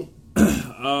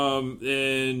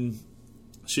 And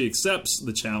she accepts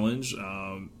the challenge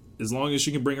as long as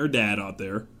she can bring her dad out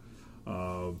there.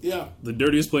 The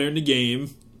dirtiest player in the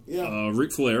game. Yeah.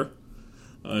 Ric Flair.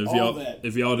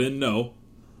 If y'all didn't know,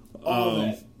 All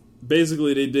that.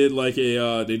 basically they did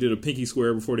a pinky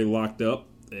square before they locked up,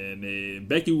 and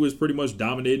Becky was pretty much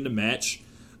dominating the match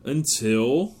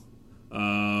until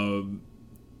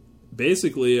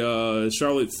basically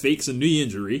Charlotte fakes a knee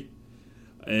injury,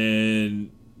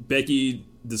 and Becky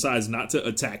decides not to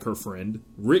attack her friend.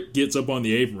 Rick gets up on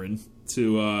the apron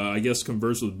to I guess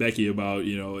converse with Becky about,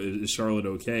 is Charlotte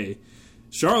okay?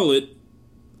 Charlotte,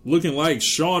 looking like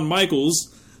Shawn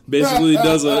Michaels, basically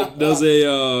does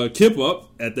a kip up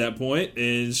at that point,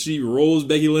 and she rolls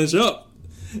Becky Lynch up.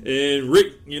 And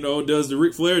Rick, does the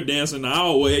Ric Flair dance in the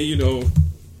aisleway,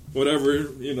 whatever,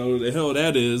 the hell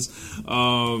that is.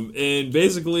 And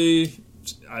basically,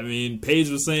 I mean, Paige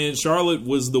was saying Charlotte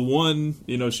was the one,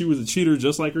 she was a cheater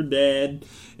just like her dad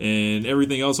and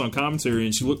everything else on commentary,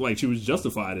 and she looked like she was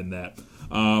justified in that.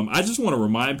 I just want to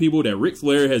remind people that Ric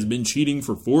Flair has been cheating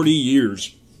for 40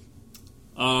 years.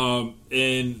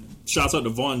 And shouts out to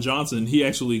Vaughn Johnson. He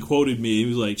actually quoted me. He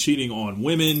was like, cheating on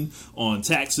women, on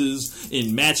taxes,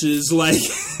 in matches, like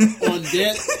On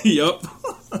debt. Yup.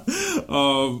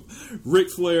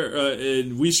 Ric Flair,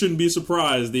 and we shouldn't be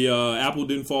surprised. The apple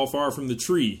didn't fall far from the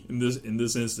tree in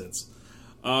this instance.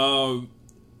 Are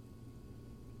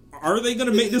they going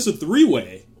to make this a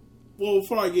 3-way? Well,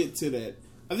 before I get to that,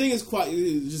 I think it's quite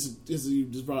you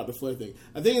just brought up the Flair thing.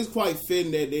 I think it's quite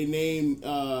fitting that they named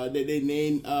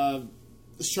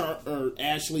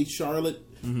Ashley Charlotte.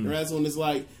 Mm-hmm. The rest one is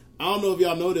like, I don't know if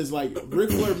y'all know this, like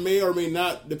Ric Flair may or may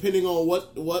not, depending on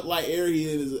what light area he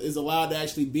is allowed to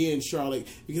actually be in Charlotte,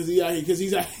 because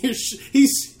he's out here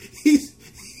he's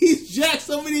jacked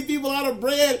so many people out of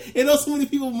bread and owes so many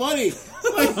people money.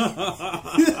 Like,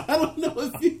 I don't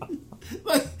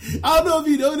know if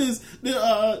you noticed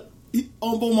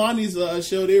on Bomani's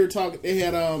show they were talking. They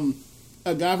had a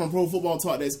guy from Pro Football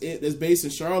Talk that's based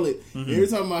in Charlotte. Mm-hmm. And they were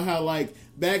talking about how, like,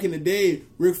 back in the day,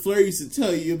 Ric Flair used to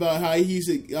tell you about how he used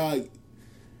to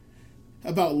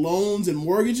about loans and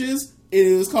mortgages, and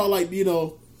it was called like the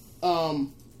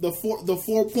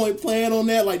 4-point plan on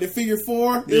that, like the figure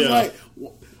 4. It's like,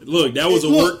 look, that was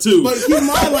work too. But keep in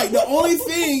mind, like keep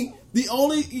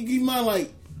in mind,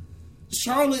 like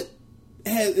Charlotte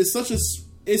is such a.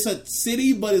 It's a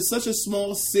city, but it's such a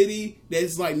small city that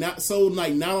it's like not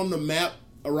on the map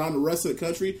around the rest of the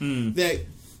country that,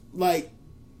 like,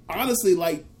 honestly,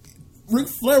 like Ric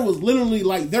Flair was literally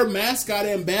like their mascot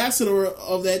ambassador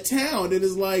of that town. It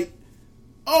is like,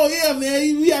 oh yeah,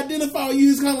 man, we identify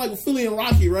you as kind of like Philly and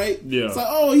Rocky, right? Yeah. It's like,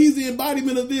 oh, he's the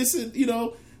embodiment of this, and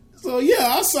So yeah,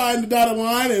 I'll sign the dotted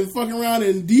line and fuck around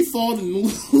and default and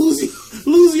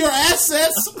lose your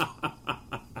assets.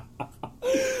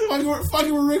 Fucking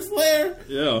with Ric Flair.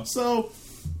 Yeah. So,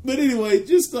 but anyway,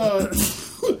 just are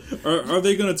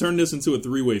they going to turn this into a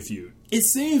 3-way feud? It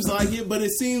seems like it, but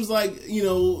it seems like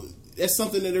that's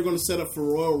something that they're going to set up for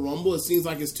Royal Rumble. It seems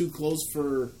like it's too close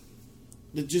to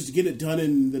just get it done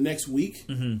in the next week.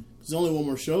 Mm-hmm. There's only one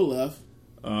more show left.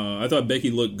 I thought Becky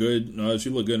looked good.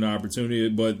 She looked good in the opportunity,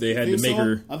 but they had to make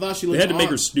her. I thought she looked. They had to make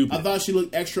her stupid. I thought she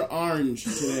looked extra orange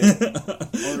today.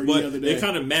 But it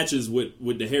kind of matches with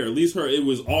the hair. At least it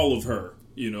was all of her.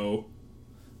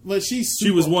 But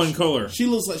she was one color. She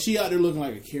looks like she out there looking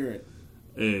like a carrot.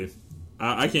 Hey,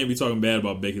 I can't be talking bad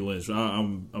about Becky Lynch.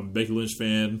 I'm a Becky Lynch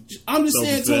fan. I'm just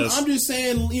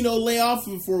saying. Lay off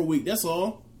for a week. That's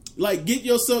all. Like, get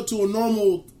yourself to a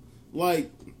normal,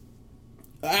 like,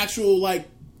 actual, like,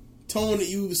 tone that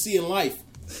you would see in life.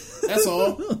 That's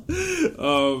all.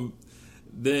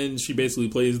 Then she basically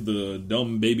plays the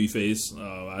dumb baby face.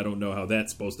 I don't know how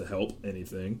that's supposed to help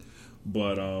anything,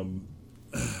 but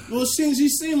well, she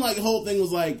seemed like the whole thing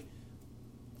was like,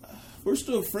 we're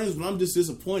still friends, but I'm just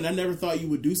disappointed. I never thought you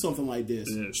would do something like this.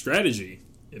 Strategy,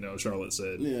 Charlotte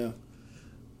said. Yeah.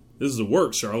 This is a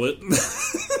work, Charlotte.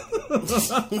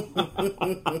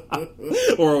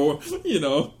 or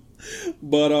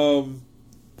but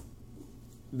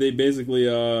they basically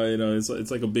it's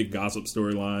like a big gossip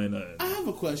storyline. I have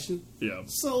a question. Yeah.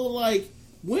 So, like,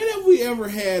 when have we ever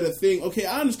had a thing? Okay,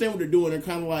 I understand what they're doing. They're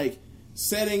kind of like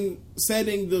setting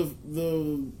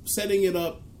it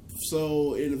up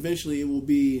so, and eventually it will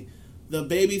be the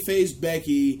babyface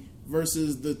Becky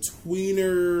versus the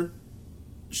tweener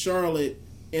Charlotte,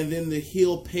 and then the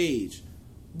heel Paige.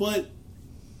 But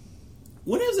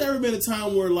when has there ever been a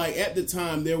time where, like, at the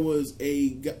time it was a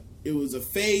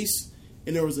face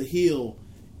and there was a heel,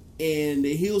 and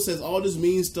the heel says all this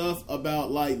mean stuff about,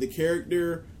 like, the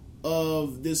character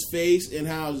of this face and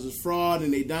how it's a fraud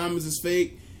and they diamonds is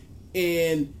fake,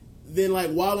 and then,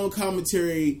 like, while on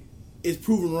commentary it's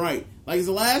proven right. Like, it's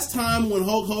the last time when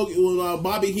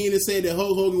Bobby Heenan said that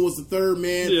Hulk Hogan was the third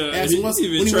man. Yeah, asked him when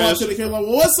he walked to the camera, like,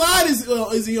 well, what side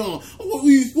is he on? Well,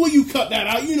 you cut that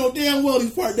out? You know damn well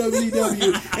he's part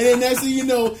WCW. And then next thing you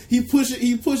know, he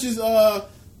pushes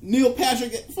Neil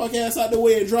Patrick fuck ass out the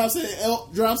way and drops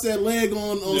that leg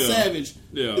on Savage.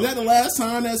 Yeah. Is that the last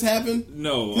time that's happened?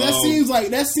 No. That seems like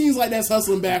that's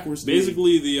hustling backwards.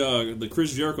 Basically, the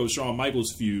Chris Jericho Shawn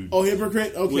Michaels feud. Oh,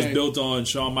 hypocrite. Okay. Was built on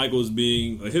Shawn Michaels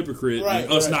being a hypocrite Right,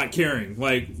 and us right. not caring.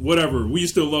 Like, whatever. We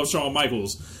still love Shawn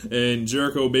Michaels. And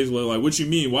Jericho basically like, what you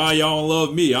mean? Why y'all don't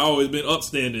love me? I always been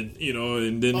upstanding, you know.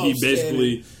 And then he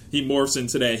basically he morphs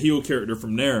into that heel character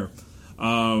from there.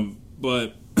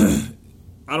 But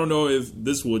I don't know if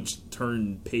this would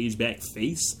turn Paige back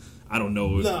face. I don't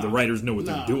know if the writers know what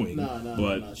they're doing.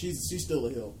 But she's still a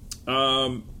heel.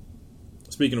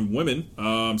 Speaking of women,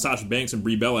 Sasha Banks and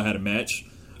Brie Bella had a match.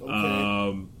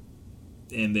 Okay.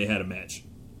 And they had a match.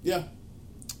 Yeah.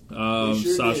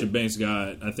 Sasha did. Banks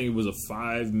got, I think it was a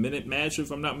 5-minute match,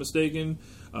 if I'm not mistaken.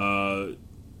 And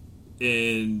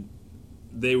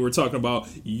they were talking about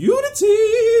unity.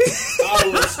 I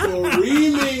was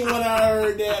screaming when I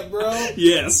heard that, bro.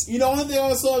 Yes. You know, one thing I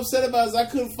was so upset about is I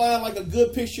couldn't find like a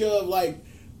good picture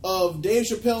of Dave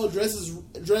Chappelle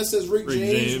dressed as Rick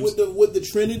James with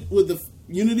the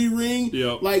Unity ring.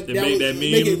 Yep. Like They that made was that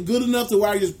meme. make it good enough to where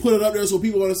I just put it up there so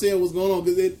people understand what's going on,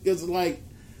 because it's like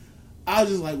I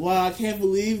was just like, wow, I can't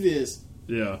believe this.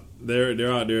 Yeah,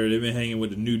 they're out there. They've been hanging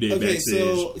with the New Day backstage.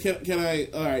 So can I?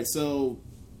 All right, so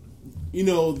you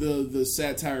know the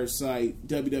satire site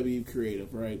WWE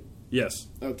Creative, right? Yes.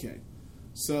 Okay,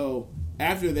 so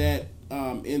after that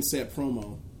inset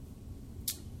promo,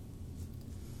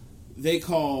 they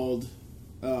called.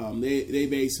 They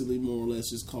basically more or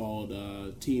less just called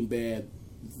Team Bad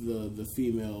the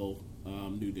female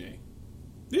New Day.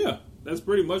 Yeah, that's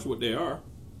pretty much what they are,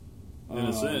 in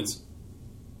a sense.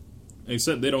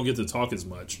 Except they don't get to talk as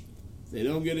much. They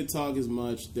don't get to talk as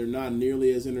much. They're not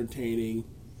nearly as entertaining,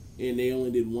 and they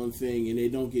only did one thing, and they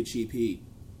don't get cheap heat.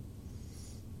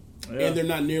 Yeah. And they're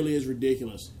not nearly as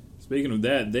ridiculous. Speaking of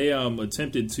that, they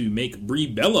attempted to make Brie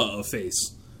Bella a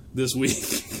face this week,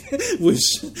 which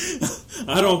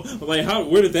I don't like.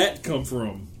 Where did that come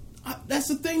from? That's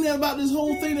the thing about this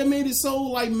whole thing that made it so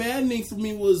like maddening for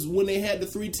me was when they had the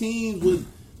three teams with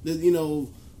the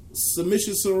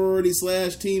submission sorority /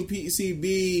 team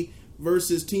PCB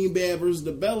versus Team Bad versus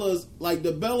the Bellas. Like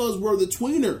the Bellas were the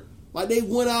tweener. Like they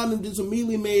went out and just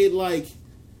immediately made like Team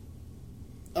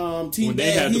When Bad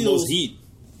they had heels. the most heat.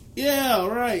 Yeah,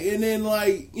 right. And then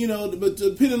but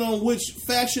depending on which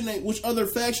other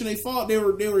faction they fought, they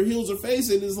were heels or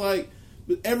faces. It's like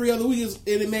every other week,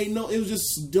 it was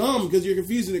just dumb because you're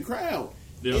confusing the crowd.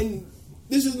 Yep. And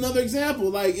this is another example.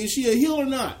 Like, is she a heel or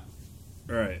not?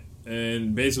 Right.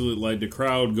 And basically, like, the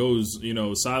crowd goes,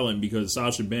 silent because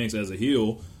Sasha Banks, as a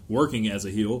heel, working as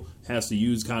a heel, has to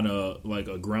use kind of like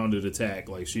a grounded attack.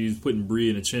 Like, she's putting Brie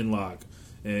in a chin lock,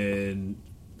 and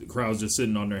the crowd's just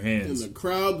sitting on their hands. And the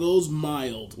crowd goes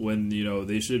mild. When,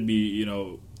 they should be,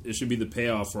 it should be the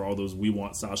payoff for all those "we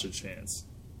want Sasha" chants.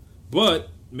 But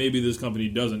maybe this company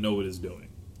doesn't know what it's doing.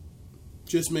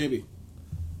 Just maybe.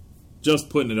 Just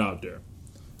putting it out there.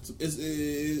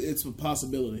 It's a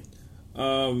possibility.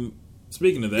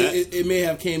 Speaking of that, it may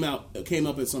have came up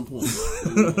at some point.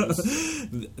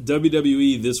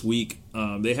 WWE this week,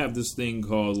 they have this thing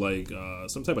called like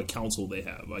some type of council. They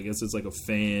have, I guess it's like a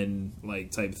fan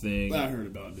like type thing. I heard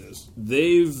about this.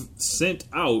 They've sent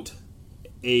out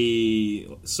a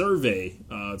survey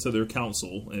to their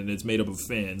council, and it's made up of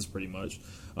fans pretty much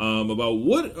about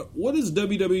what is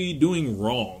WWE doing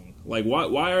wrong. Like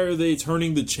why are they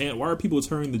turning the channel? Why are people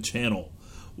turning the channel?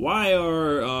 Why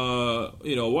are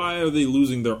they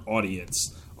losing their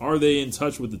audience? Are they in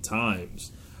touch with the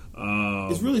times?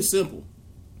 It's really simple.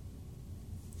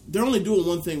 They're only doing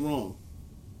one thing wrong.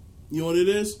 You know what it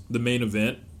is? The main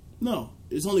event? No,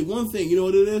 it's only one thing. You know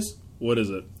what it is? What is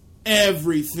it?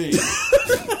 Everything.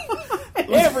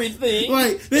 Everything.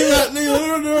 Like they're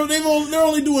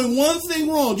only doing one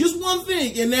thing wrong, just one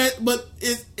thing, but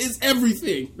it's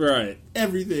everything. Right.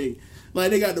 Everything.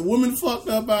 Like, they got the women fucked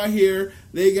up out here.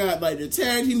 They got, like, the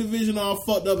tag team division all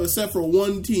fucked up except for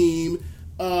one team.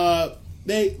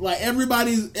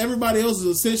 Everybody else is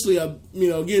essentially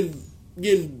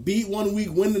getting beat one week,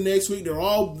 win the next week. They're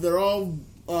all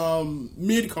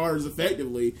mid carders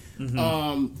effectively. Mm-hmm.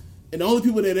 And the only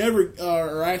people that ever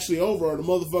are actually over are the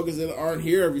motherfuckers that aren't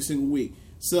here every single week.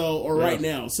 Right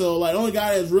now. So, like, the only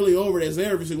guy that's really over that's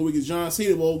there every single week is John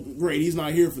Cena. Well, great, he's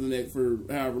not here for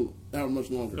however much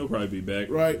longer. He'll probably be back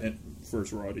right at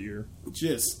first Raw of the year.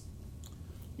 Just,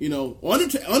 You know,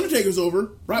 Undertaker's over.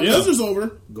 Brock Lesnar's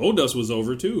over. Goldust was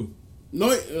over too.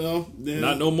 No,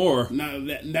 not no more.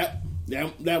 That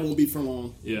won't be for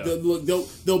long. Yeah,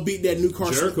 they'll beat that new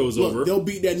car. Jericho's over. They'll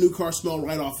beat that new car smell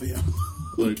right off of him.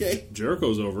 Okay,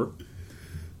 Jericho's over.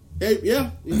 Hey,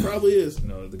 yeah, he probably is. You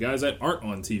know, the guys that aren't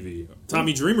on TV.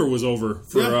 Tommy Dreamer was over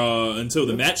for until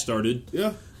the match started.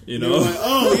 Yeah. You know, like,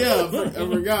 oh yeah, I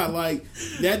forgot. Like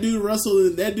that dude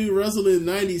wrestled in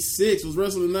 '96. Was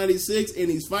wrestling in '96,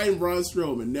 and he's fighting Braun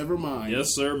Strowman. Never mind.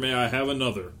 Yes, sir. May I have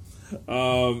another?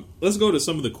 Let's go to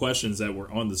some of the questions that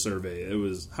were on the survey. It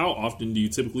was, how often do you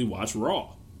typically watch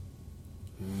Raw?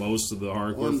 Most of the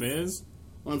hardcore fans,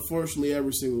 unfortunately,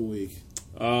 every single week.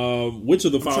 Which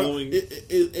of the following?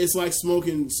 It's like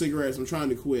smoking cigarettes. I'm trying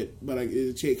to quit, but I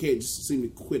can't just seem to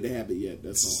quit the habit yet.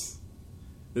 That's all.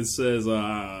 It says,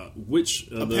 which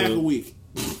a pack a week.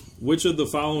 Which of the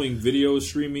following video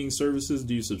streaming services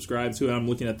do you subscribe to? I'm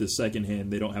looking at this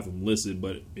secondhand. They don't have them listed,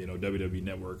 but you know, WWE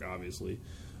Network, obviously.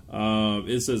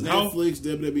 It says Netflix,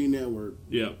 WWE Network.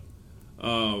 Yeah.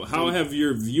 How have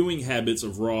your viewing habits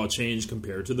of Raw changed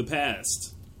compared to the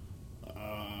past?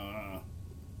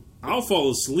 I'll fall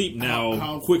asleep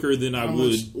now quicker than I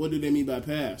would. What do they mean by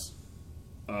past?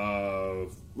 Like,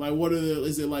 what are the?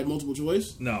 Is it like multiple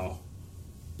choice? No.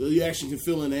 So you actually can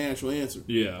fill in the actual answer.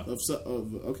 Yeah.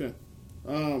 Okay.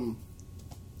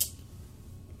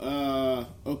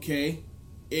 Okay.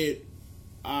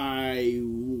 I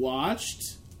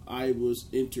watched. I was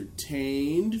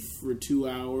entertained for 2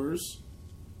 hours.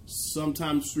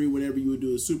 Sometimes 3 whenever you would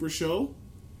do a super show.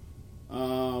 They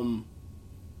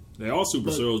all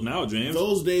super shows now, James.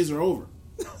 Those days are over.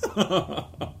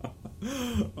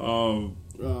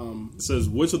 It says,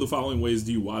 which of the following ways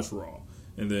do you watch Raw?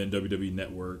 And then WWE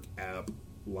Network, app,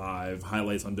 live,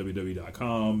 highlights on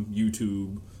WWE.com,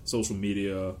 YouTube, social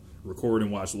media, record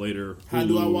and watch later. Hulu, how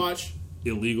do I watch?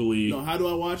 Illegally. No, how do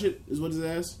I watch it? Is what it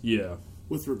asks? Yeah.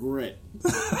 With regret.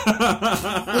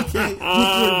 Okay,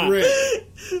 with regret.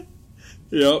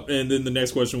 Yep, and then the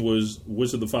next question was,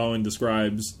 which of the following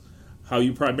describes how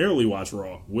you primarily watch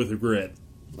Raw? With regret.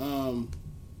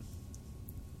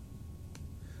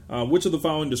 Which of the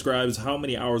following describes how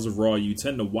many hours of Raw you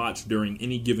tend to watch during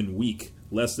any given week?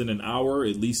 Less than an hour,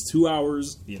 at least 2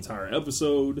 hours, the entire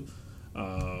episode.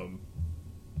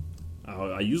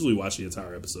 I usually watch the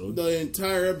entire episode. The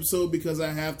entire episode because I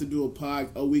have to do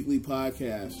a weekly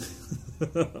podcast.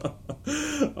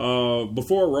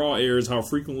 Before Raw airs, how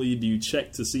frequently do you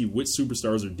check to see which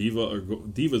superstars or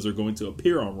divas are going to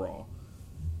appear on Raw?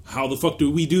 How the fuck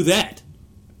do we do that?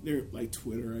 They're like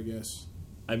Twitter, I guess.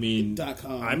 I mean,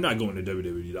 .com. I'm not going to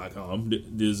WWE.com.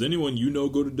 Does anyone you know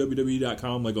go to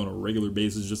WWE.com like on a regular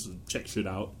basis just to check shit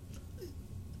out?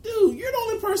 Dude, you're the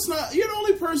only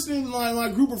person in my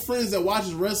group of friends that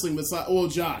watches wrestling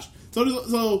besides Josh.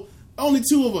 So only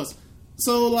 2 of us.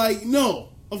 So like, no,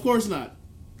 of course not.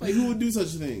 Like, who would do such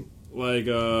a thing? Like,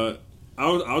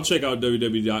 I'll check out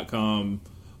WWE.com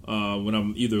when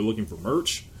I'm either looking for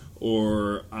merch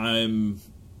or I'm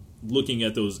looking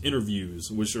at those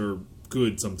interviews, which are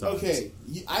good sometimes. Okay,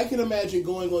 I can imagine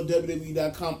going on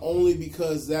WWE.com only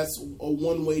because that's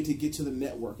one way to get to the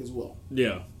network as well.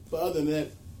 Yeah. But other than that,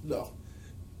 no.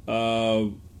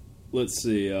 Let's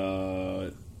see.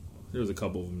 There's a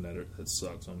couple of them that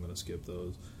suck, so I'm going to skip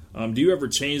those. Do you ever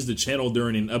change the channel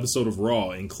during an episode of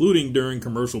Raw, including during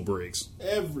commercial breaks?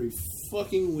 Every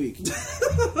fucking week.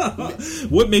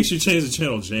 What makes you change the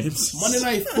channel, James? Monday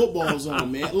Night Football's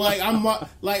on, man.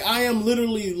 I am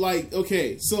literally like,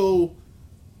 okay, so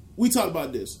we talked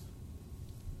about this.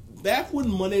 Back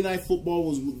when Monday Night Football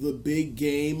was the big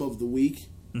game of the week,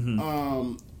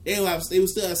 they would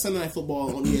still have Sunday Night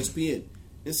Football on ESPN.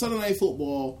 And Sunday Night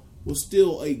Football was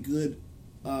still a good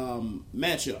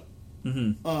matchup.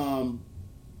 75%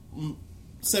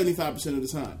 of the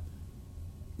time.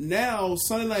 Now,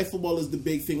 Sunday Night Football is the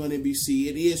big thing on NBC,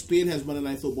 and ESPN has Monday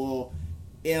Night Football.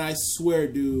 And I swear,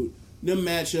 dude, them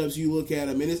matchups, you look at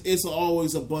them, and it's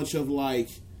always a bunch of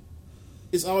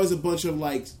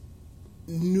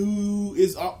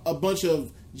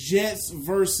Jets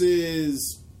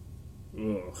versus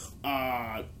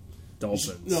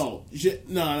Dolphins. No,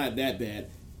 not that bad.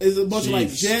 It's a bunch of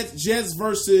Jets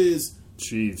versus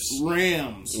Chiefs,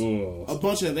 Rams, a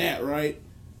bunch of that, right?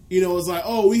 You know, it's like,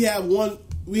 oh, we have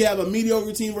a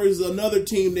mediocre team versus another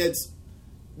team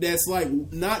that's like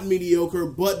not mediocre,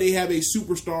 but they have a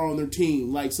superstar on their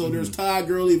team. Like, so there's Todd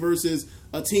Gurley versus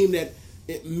a team that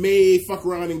it may fuck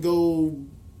around and go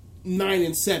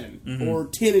 9-7 or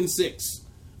 10-6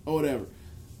 or whatever.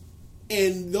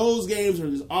 And those games are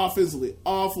just offensively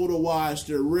awful to watch.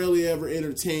 They're rarely ever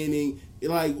entertaining.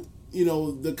 Like, you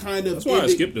know, the kind of That's why I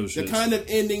ending, skipped those the shits. kind of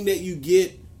ending that you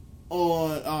get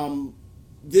on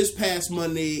this past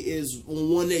Monday is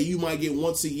one that you might get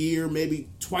once a year, maybe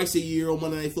twice a year on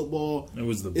Monday Night Football. It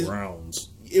was the Browns.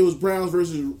 It was Browns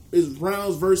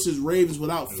versus Ravens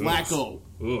without Flacco,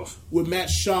 Ugh. with Matt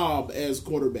Schaub as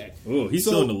quarterback. Oh, he's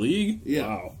still in the league? Yeah.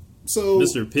 Wow. So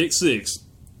Mr. Pick Six.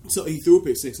 So he threw a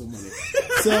pick six on Monday.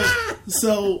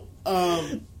 so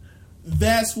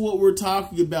that's what we're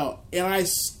talking about, and I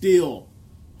still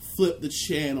flip the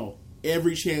channel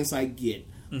every chance I get.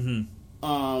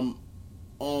 On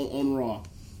Raw.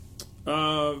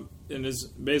 And it's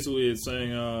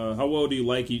saying, how well do you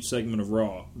like each segment of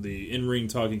Raw? The in-ring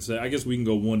talking segment. I guess we can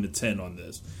go 1 to 10 on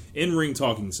this. In-ring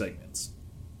talking segments.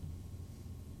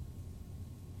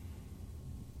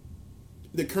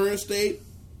 The current state,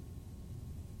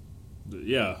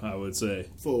 Yeah, I would say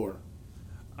 4.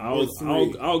 I'll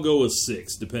 3. I'll go with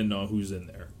 6, depending on who's in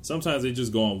there. Sometimes they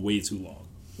just go on way too long.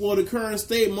 Well, the current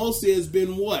state mostly has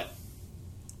been what?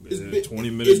 20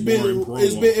 minutes boring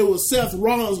promo. It was Seth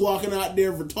Rollins walking out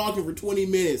there for talking for 20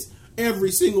 minutes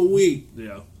every single week.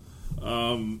 Yeah.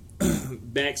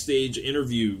 Backstage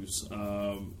interviews.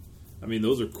 I mean,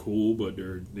 those are cool, but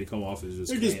they come off as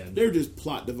just canned. They're just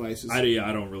plot devices. I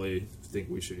don't really think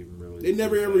we should even really. They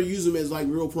never do ever that. use them as like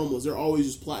real promos. They're always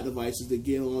just plot devices that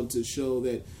get on to show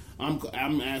that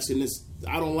I'm asking this.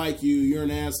 I don't like you. You're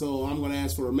an asshole. I'm going to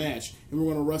ask for a match, and we're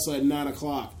going to wrestle at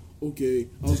 9:00. Okay,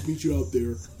 I'll meet you out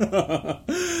there.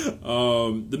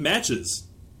 The matches.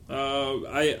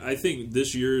 I think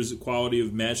this year's quality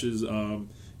of matches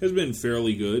has been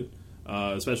fairly good,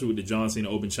 especially with the John Cena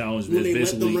Open Challenge. When they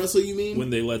let them wrestle, you mean?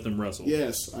 When they let them wrestle.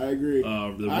 Yes, I agree.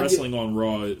 The wrestling on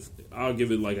Raw, I'll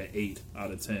give it like an 8 out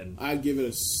of 10. I'd give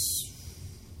it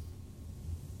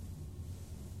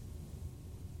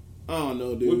I don't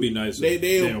know, dude. Would be nice if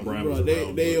Daniel Bryan was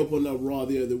around, they but- opened up Raw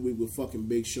the other week with fucking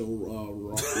Big Show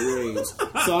Reigns.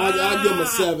 So I'd give them a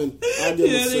 7. I'd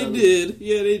give them a 7. They did.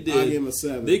 Yeah, they did. I'd give them a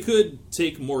 7. They could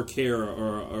take more care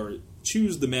or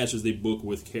choose the matches they book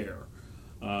with care,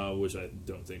 which I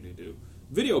don't think they do.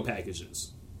 Video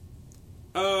packages.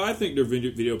 I think their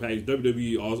video package.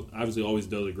 WWE obviously always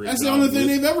does a great job. That's the only thing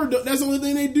with- they've ever done. That's the only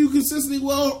thing they do consistently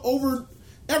well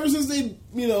ever since they,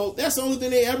 that's the only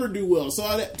thing they ever do well. So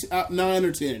 9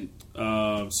 or 10.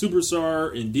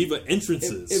 Superstar and Diva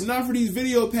entrances. If not for these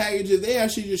video packages, they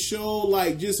actually just show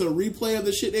like just a replay of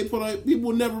the shit they put on. People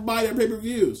would never buy their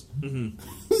pay-per-views.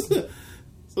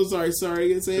 So sorry.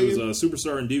 Say It was again.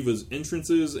 Superstar and Divas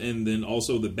entrances, and then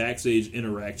also the backstage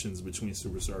interactions between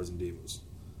Superstars and Divas.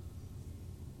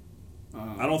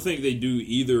 I don't think they do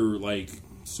either.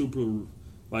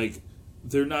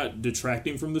 They're not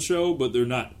detracting from the show, but they're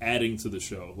not adding to the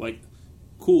show. Like,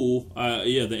 cool,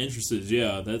 yeah, the entrances,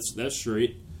 yeah, that's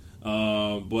straight.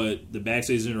 But the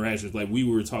backstage interactions, like we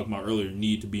were talking about earlier,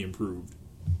 need to be improved.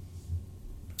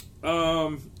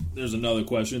 There's another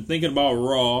question. Thinking about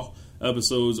Raw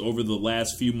episodes over the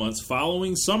last few months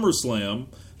following SummerSlam,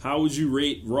 how would you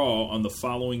rate Raw on the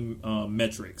following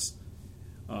metrics?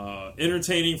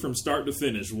 Entertaining from start to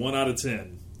finish, 1 out of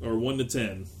 10, or 1 to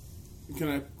 10. Can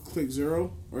I click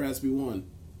 0 or it has to be 1?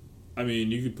 I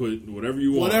mean, you could put whatever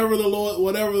you want. Whatever the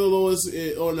lowest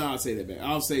is, or no, I'll say that back.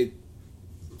 I'll say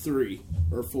 3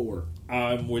 or 4.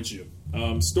 I'm with you.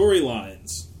 Storylines.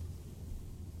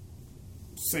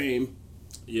 Same.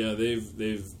 Yeah,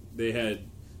 they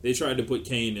tried to put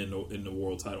Kane in the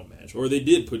world title match, or they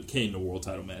did put Kane in the world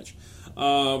title match.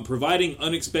 Providing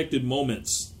unexpected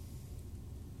moments.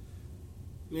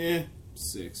 Yeah,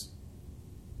 6.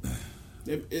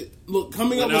 Look,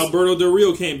 coming up When with Alberto Del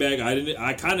Rio came back,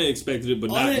 I kind of expected it, but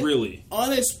not really.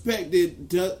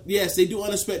 Unexpected. Yes, they do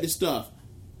unexpected stuff.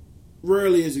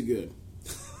 Rarely is it good.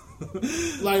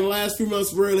 Like the last few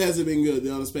months, rarely has it been good.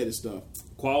 The unexpected stuff.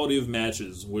 Quality of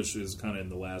matches, which is kind of in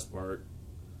the last part.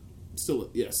 Still,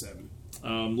 7.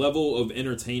 Level of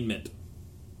entertainment.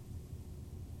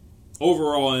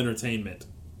 Overall entertainment.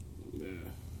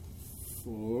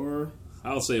 4.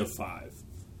 I'll say a 5.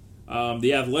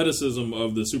 The athleticism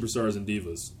of the Superstars and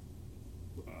Divas.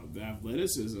 The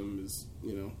athleticism is,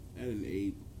 at an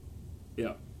 8.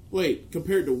 Yeah. Wait,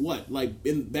 compared to what? Like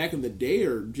back in the day,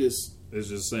 or just? It's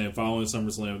just saying, following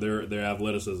SummerSlam, their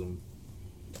athleticism.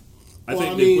 I Well,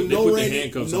 think I they mean, put the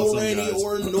handcuffs on some Randy guys.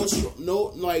 Orton, no,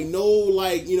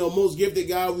 most gifted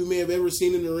guy we may have ever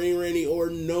seen in the ring, Randy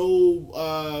Orton,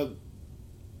 or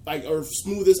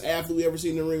smoothest athlete we ever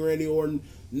seen in the ring, Randy Orton,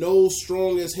 no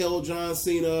strong as hell John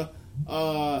Cena,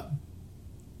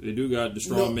 They do got the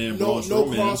strong man, Braun no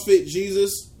Strowman. CrossFit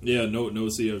Jesus. Yeah, no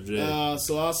CFJ.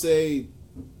 So I'll say,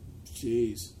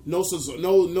 jeez, no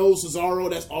Cesaro.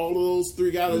 That's all of those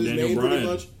 3 guys I just Daniel named Bryan. pretty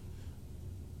much.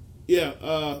 Yeah,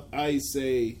 I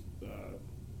say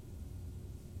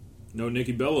No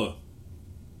Nikki Bella.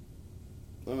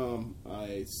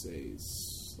 I say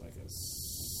it's like a.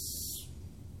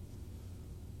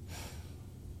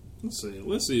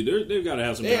 Let's see. They've got to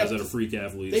have some They guys have that are freak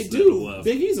athletes. They that do. have left.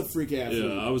 Big E's a freak athlete.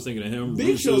 Yeah, I was thinking of him.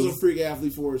 Big Rusev. Show's a freak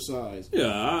athlete for his size.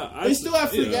 Yeah, They still have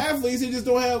freak yeah. athletes. They just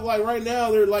don't have, like, right now,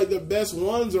 they're like the best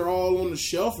ones are all on the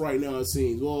shelf right now, it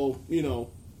seems. Well, you know,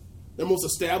 the most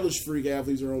established freak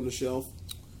athletes are on the shelf.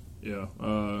 Yeah.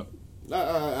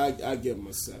 I give them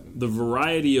a 7. The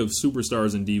variety of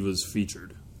superstars and divas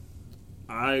featured.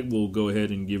 I will go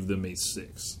ahead and give them a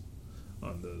 6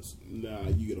 on those. Nah,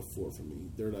 you get a 4 from me.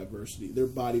 Their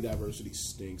body diversity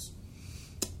stinks.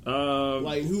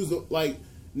 Like,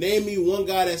 name me one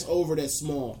guy that's over that's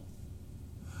small.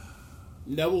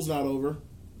 Neville's not over.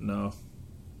 no,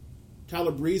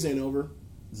 Tyler Breeze ain't over.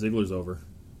 Ziggler's over.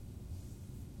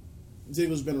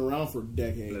 Ziggler's been around for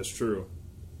decades. That's true.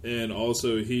 And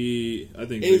also, I think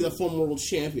And he's a former world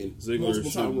champion. Ziggler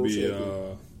Multiple-time should world be.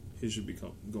 champion. He should be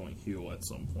going heel at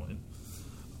some point.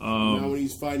 Now when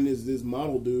he's fighting this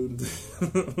model dude.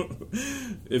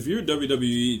 If you're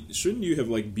WWE, shouldn't you have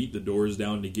beat the doors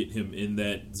down to get him in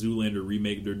that Zoolander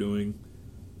remake they're doing?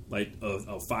 Like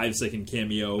a 5-second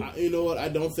cameo. You know what? I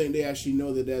don't think they actually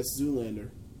know that that's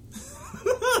Zoolander.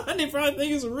 They probably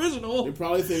think it's original. They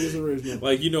probably think it's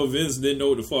original. Vince didn't know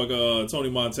what the fuck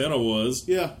Tony Montana was.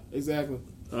 Yeah, exactly.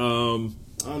 I don't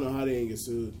know how they ain't get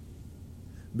sued.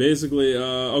 Basically,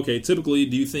 typically,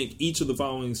 do you think each of the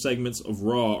following segments of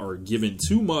Raw are given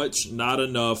too much, not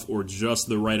enough, or just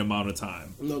the right amount of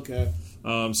time? Okay.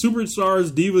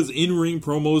 Superstars, divas, in-ring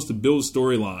promos to build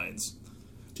storylines.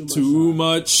 Too much. Too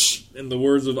much, in the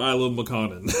words of I Love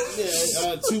McConnell.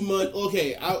 Yeah, too much.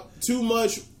 Okay, too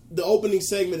much. The opening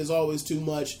segment is always too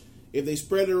much. If they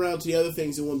spread it around to the other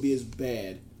things, it wouldn't be as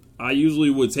bad. I usually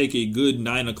would take a good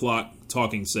 9 o'clock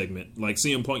talking segment. Like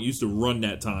CM Punk used to run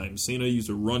that time. Cena used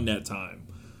to run that time.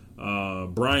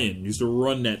 Bryan used to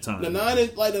run that time. The 9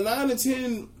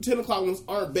 and 10 o'clock ones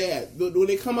aren't bad. But when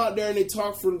they come out there and they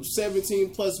talk for 17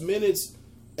 plus minutes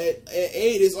at 8,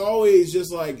 it's always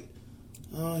just like,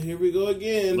 oh, here we go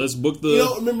again. Let's book the. You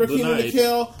don't remember the Keenan night.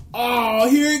 McKell? Oh,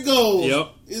 here it goes.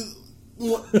 Yep.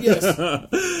 Yes.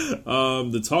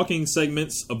 The talking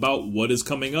segments about what is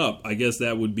coming up. I guess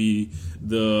that would be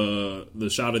the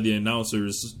shot of the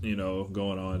announcers,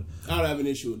 going on. I don't have an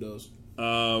issue with those. I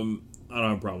don't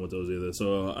have a problem with those either.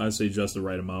 So I say just the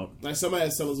right amount. Like somebody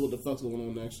has to tell us what the fuck's going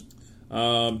on next.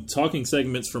 Talking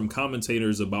segments from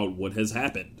commentators about what has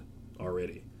happened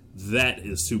already. That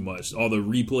is too much. All the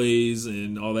replays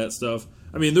and all that stuff.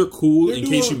 I mean, they're cool in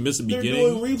case you miss the beginning. They're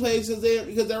doing replays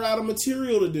because they're out of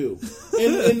material to do.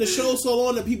 and the show's so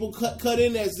long that people cut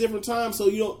in at different times, so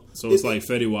you don't. So it's like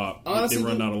Fetty Wap. Honestly, they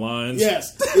run out of lines.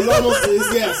 Yes, it's almost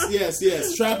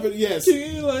yes. Trap it, yes.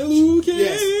 Like Luke Cage.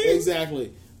 Yes,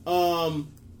 exactly. No,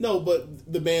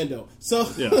 but the bando. So,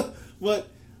 Yeah. but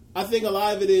I think a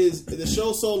lot of it is the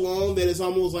show's so long that it's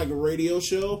almost like a radio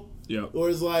show. Yeah. Or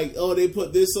it's like, oh, they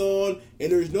put this on,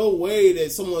 and there's no way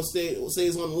that someone stays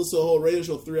on the list of a whole radio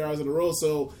show 3 hours in a row.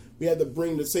 So we had to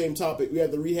bring the same topic. We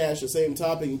had to rehash the same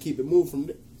topic and keep it moved from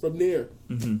there.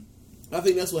 Mm-hmm. I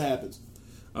think that's what happens.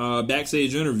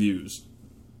 Backstage interviews.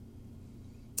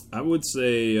 I would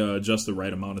say just the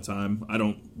right amount of time. I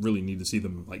don't really need to see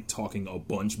them talking a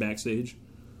bunch backstage.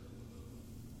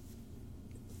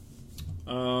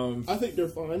 I think they're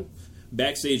fine.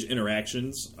 Backstage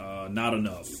interactions, not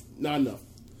enough. Not enough.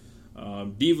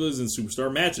 Divas and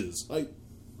superstar matches.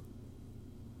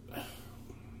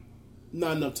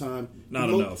 Not enough time. Not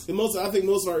enough. I think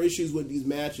most of our issues with these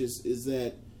matches is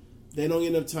that they don't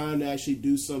get enough time to actually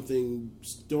do something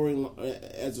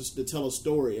to tell a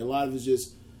story. A lot of it's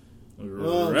just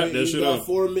Wrap that shit up.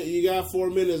 You got 4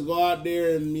 minutes. Go out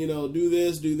there and do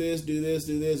this, do this, do this,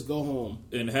 do this. Go home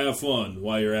and have fun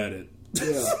while you're at it.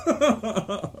 Yeah.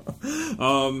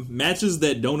 Matches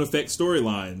that don't affect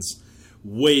storylines.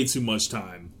 Way too much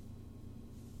time.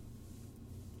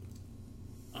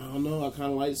 I don't know. I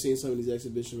kind of like seeing some of these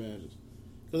exhibition matches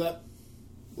because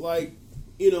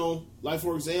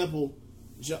for example,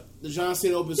 the John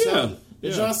Cena Open Challenge.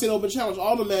 The John Cena Open Challenge.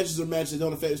 All the matches are matches that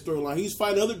don't affect the storyline. He's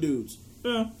fighting other dudes.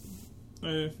 Yeah.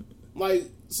 Like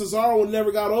Cesaro would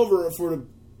never got over it for the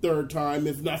third time,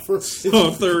 if not for third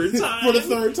time. For the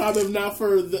third time, if not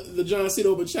for the John Cena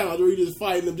Open Challenge, where you just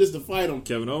fighting them just to fight them.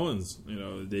 Kevin Owens,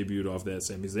 debuted off that.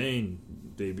 Sami Zayn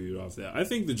debuted off that. I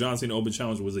think the John Cena Open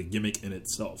Challenge was a gimmick in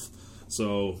itself.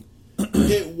 So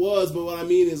it was, but what I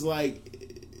mean is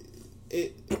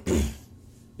it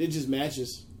just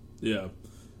matches. Yeah.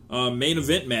 Main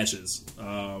event matches.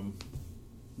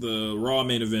 the Raw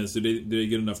main events, do they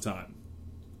get enough time?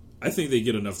 I think they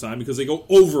get enough time because they go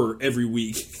over every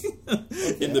week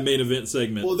in the main event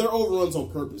segment. Well, they're overruns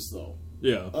on purpose, though.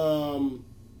 Yeah.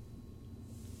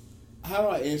 How do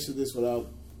I answer this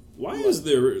without... Why is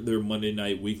their Monday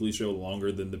night weekly show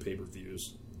longer than the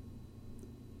pay-per-views?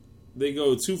 They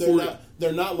go 240.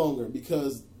 They're not longer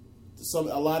because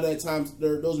a lot of that times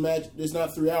those matches. It's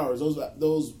not 3 hours. All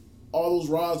those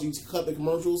Raws you cut the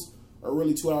commercials are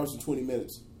really 2 hours and 20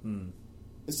 minutes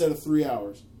instead of 3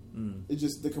 hours. It's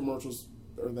just the commercials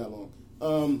are that long.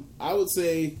 I would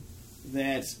say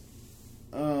that.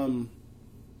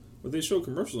 But they show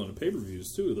commercials on the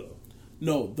pay-per-views too, though.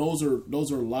 No, those are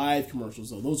live commercials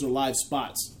though. Those are live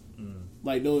spots.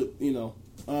 Like those,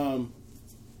 how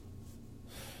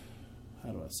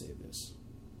do I say this?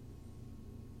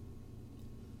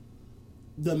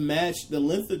 The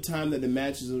length of time that the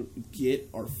matches get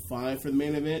are fine for the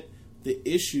main event. The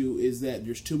issue is that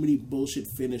there's too many bullshit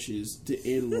finishes to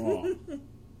end Raw.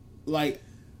 Like,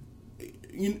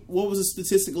 what was the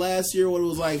statistic last year? What it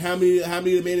was like? How many of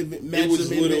the main event matches? It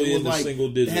was literally in the single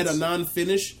digits. It had a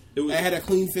non-finish. It had a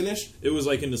clean finish. It was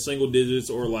like in the single digits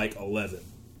or like 11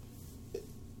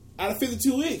 out of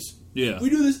 52 weeks. Yeah, we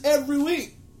do this every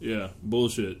week. Yeah,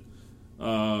 bullshit.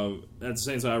 At the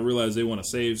same time, I realize they want to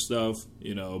save stuff,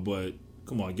 but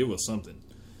come on, give us something.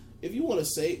 If you want to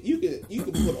save, you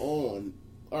can put on.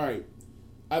 All right,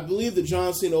 I believe the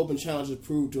John Cena Open Challenge has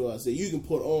proved to us that you can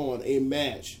put on a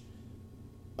match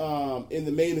in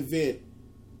the main event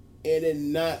and it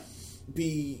not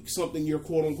be something you're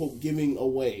quote unquote giving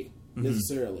away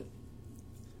necessarily.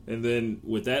 And then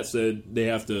with that said, they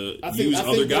have to use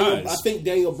other guys. I think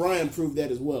Daniel Bryan proved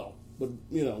that as well. But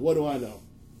what do I know?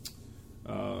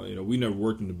 We never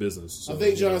worked in the business. So, I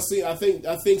think John Cena. I think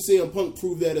CM Punk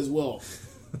proved that as well.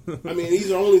 I mean, these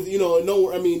are only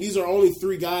these are only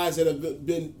three guys that have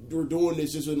were doing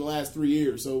this just in the last 3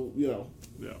 years. So yeah.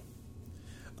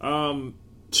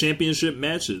 Championship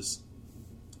matches.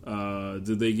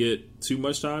 Did they get too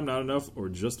much time, not enough, or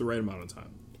just the right amount of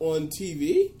time? On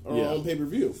TV or on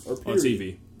pay-per-view? Or on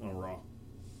TV, on Raw.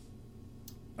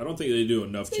 I don't think they do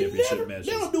enough championship matches.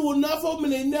 They don't do enough of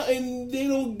them, and they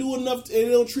don't do enough, and they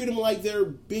don't treat them like they're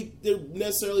big. They're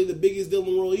necessarily the biggest deal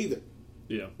in the world either.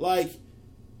 Yeah, like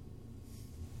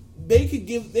they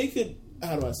could.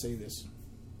 How do I say this?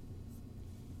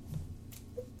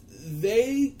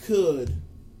 They could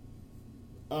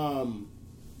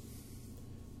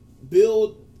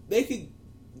build. They could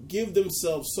give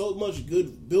themselves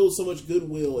build so much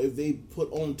goodwill if they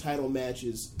put on title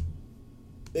matches.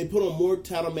 They put on more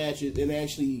title matches and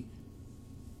actually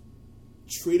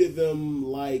treated them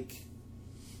like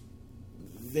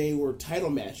they were title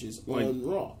matches on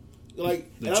Raw. Like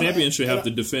the champion should have to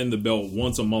defend the belt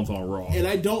once a month on Raw. And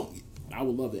I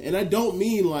would love it. And I don't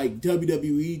mean like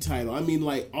WWE title. I mean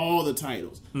like all the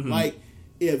titles. Mm-hmm. Like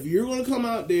if you're going to come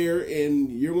out there and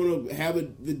you're going to have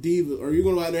the Diva, or you're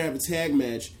going to out there have a tag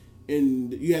match,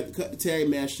 and you have to cut the tag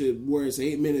match to where it's an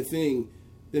 8-minute thing,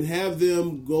 then have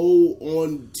them go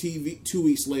on TV 2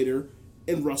 weeks later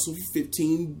and wrestle for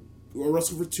 15 or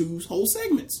wrestle for 2 whole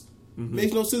segments. Mm-hmm.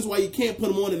 Makes no sense why you can't put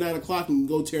them on at 9 o'clock and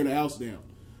go tear the house down.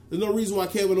 There's no reason why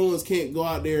Kevin Owens can't go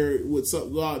out there with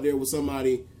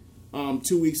somebody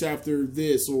 2 weeks after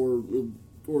this, or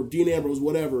Dean Ambrose,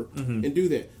 whatever, and do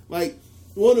that. Like,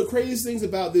 one of the craziest things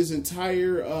about this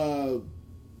entire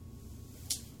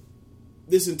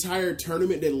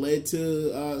tournament that led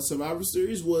to Survivor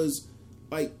Series was,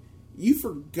 like, you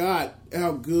forgot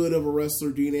how good of a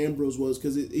wrestler Dean Ambrose was,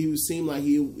 because he seemed like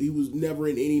he was never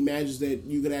in any matches that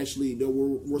you could actually that were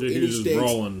worth any stakes,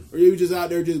 brawling, or he was just out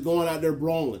there just going out there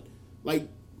brawling. Like,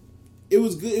 it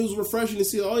was good. It was refreshing to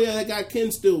see. Oh yeah, that guy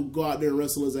can still go out there and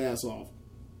wrestle his ass off.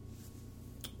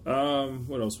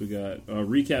 What else we got?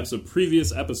 Recaps of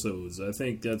previous episodes. I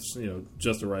think that's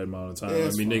just the right amount of time. Yeah,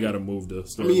 they got to move the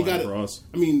storyline across.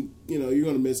 You're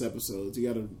going to miss episodes. You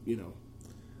got to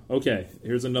Okay,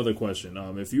 here's another question.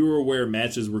 If you were aware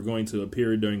matches were going to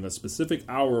appear during a specific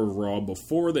hour of Raw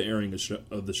before the airing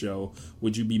of the show,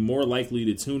 would you be more likely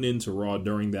to tune in to Raw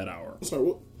during that hour? Sorry,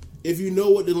 what? If you know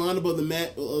what the lineup of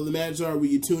the matches are, will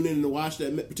you tune in to watch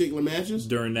that particular matches?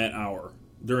 During that hour.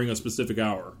 During a specific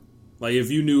hour. Like, if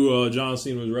you knew John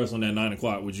Cena was wrestling at 9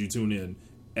 o'clock, would you tune in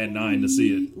at 9 to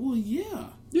see it? Well, yeah.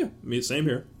 Yeah, same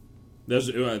here.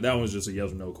 That was just a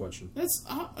yes or no question. That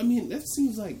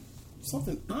seems like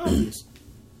something obvious.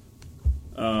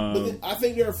 But I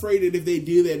think they're afraid that if they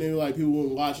do that, then like people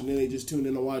won't watch, and then they just tune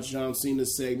in to watch John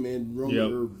Cena's segment,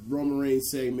 Roman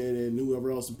Reigns' segment, and whoever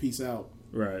else, and peace out.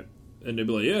 Right. And they'd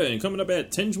be like, yeah, and coming up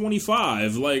at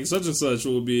 10:25, like such and such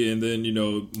will be, and then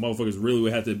motherfuckers really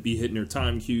would have to be hitting their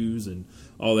time cues and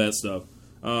all that stuff.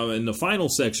 And the final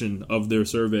section of their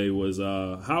survey was,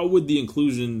 how would the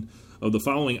inclusion of the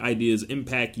following ideas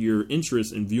impact your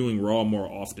interest in viewing Raw more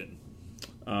often?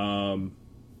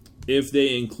 If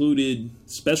they included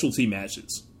specialty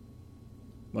matches,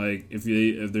 like if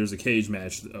there's a cage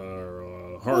match or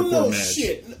a hardcore match.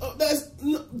 Shit, that's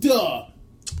duh.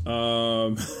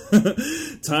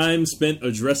 Time spent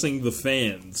addressing the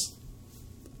fans.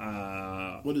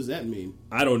 What does that mean?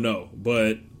 I don't know,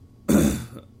 but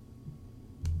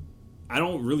I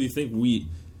don't really think we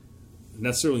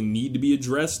necessarily need to be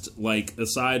addressed, like,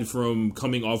 aside from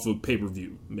coming off of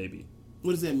pay-per-view, maybe.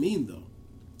 What does that mean, though?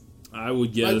 I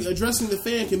would guess... Like, addressing the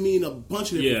fan can mean a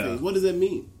bunch of different things. What does that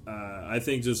mean? I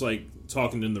think just, like,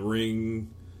 talking in the ring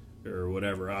or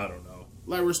whatever, I don't know.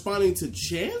 Like, responding to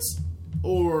chants?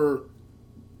 Or...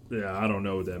 Yeah, I don't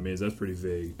know what that means. That's pretty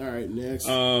vague. All right, next.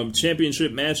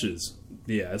 Championship matches.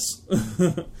 Yes.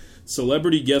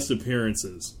 Celebrity guest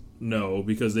appearances. No,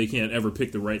 because they can't ever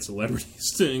pick the right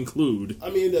celebrities to include.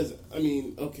 I mean, it doesn't. I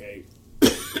mean, okay.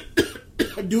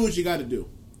 Do what you got to do.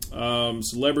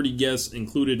 Celebrity guests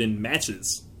included in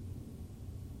matches.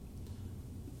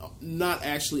 Not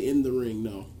actually in the ring,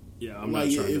 no. Yeah, I'm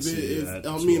not trying to see that.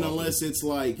 I mean, unless it's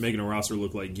like... Making a roster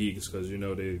look like geeks because,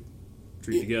 they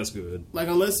treat the guests good. Like,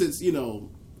 unless it's,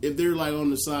 if they're like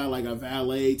on the side, like a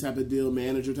valet type of deal,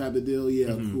 manager type of deal, yeah,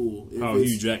 cool. How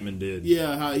Hugh Jackman did.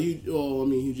 Yeah,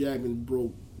 Hugh Jackman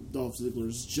broke Dolph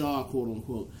Ziggler's jaw, quote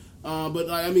unquote. But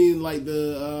like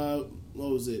the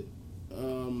what was it?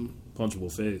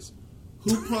 Punchable face.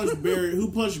 Who punched Barrett?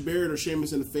 Who punched Barrett or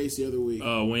Sheamus in the face the other week?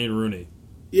 Wayne Rooney.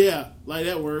 Yeah, like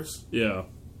that works. Yeah.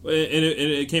 And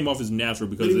it came off as natural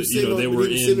because they were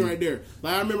sitting right there.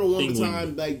 Like I remember one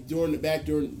time, like back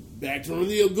during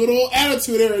the good old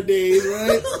Attitude Era days,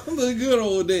 right? The good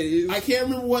old days. I can't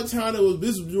remember what time it was.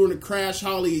 This was during the Crash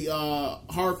Holly,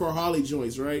 Hardcore Holly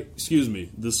joints, right? Excuse me,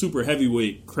 the super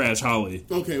heavyweight Crash Holly.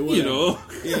 Okay, whatever.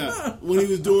 Yeah, when he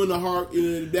was doing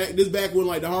the back when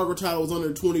like the Hardcore title was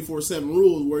under 24/7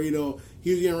 rules, where he was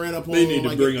getting ran up on. They need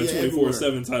to bring a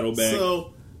 24/7 title back.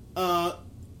 So,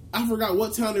 I forgot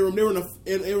what town they were. They were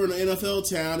in an NFL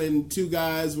town, and two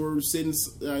guys were sitting.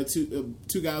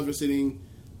 Two guys were sitting,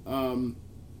 like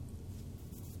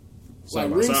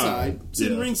ringside,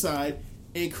 ringside,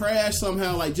 and Crash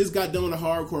somehow like just got done with a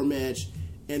hardcore match,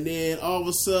 and then all of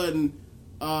a sudden,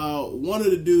 one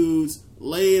of the dudes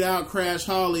laid out Crash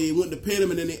Holly and went to pin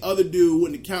him, and then the other dude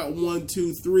went to count 1,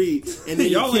 2, 3, and then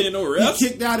y'all ain't no refs. He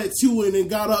kicked out at 2 and then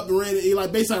got up and ran. He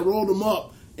like basically rolled him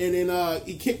up. And then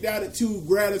he kicked out at 2,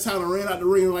 grabbed the title, and ran out the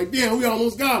ring. And like, damn, we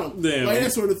almost got him. Damn. Like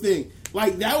that sort of thing.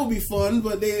 Like that would be fun,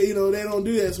 but they don't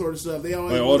do that sort of stuff. They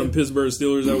always like all them Pittsburgh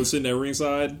Steelers that was sitting at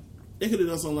ringside. They could have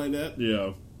done something like that.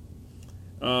 Yeah.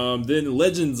 Then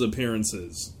Legends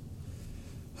appearances.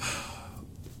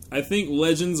 I think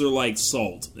Legends are like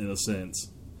salt in a sense.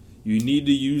 You need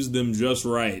to use them just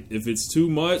right. If it's too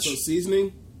much, so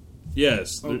seasoning.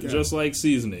 Yes, okay. They're just like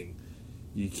seasoning.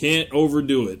 You can't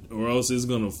overdo it, or else it's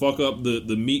going to fuck up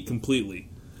the meat completely.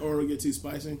 Or it'll get too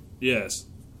spicy? Yes.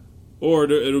 Or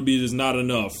it'll be just not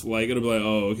enough. Like, it'll be like,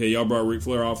 oh, okay, y'all brought Ric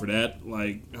Flair out for that?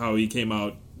 Like, how he came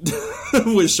out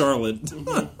with Charlotte.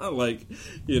 Mm-hmm. Like,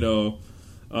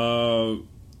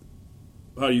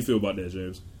 how do you feel about that,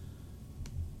 James?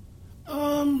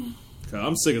 I'm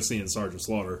sick of seeing Sergeant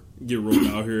Slaughter get rolled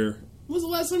out here. When's the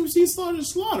last time you seen Sergeant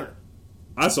Slaughter?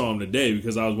 I saw him today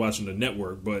because I was watching the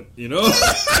network, but, When's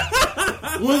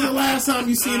the last time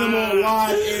you seen him on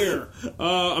live air?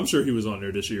 I'm sure he was on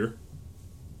there this year.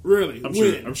 Really?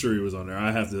 I'm sure he was on there.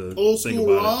 I have to Old think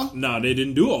School about Raw? it. No, they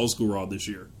didn't do Old School Raw this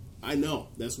year. I know.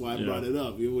 That's why I brought it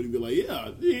up. You would be like,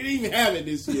 yeah, he didn't even have it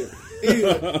this year.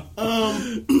 Anyway,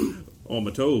 on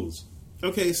my toes.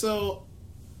 Okay, so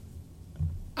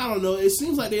I don't know. It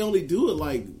seems like they only do it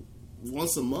like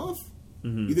once a month.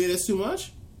 Mm-hmm. You think that's too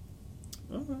much?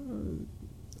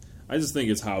 I just think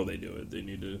it's how they do it. They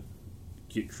need to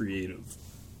get creative.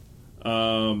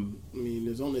 I mean,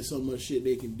 there's only so much shit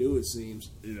they can do, it seems.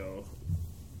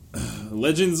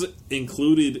 Legends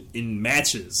included in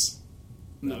matches.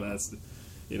 No, that's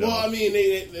well, I mean,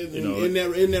 in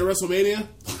that WrestleMania.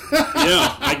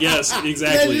 Yeah, I guess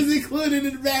exactly. Legends included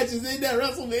in matches in that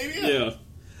WrestleMania. Yeah.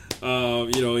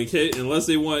 Unless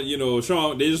they want,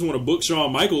 Shawn, they just want to book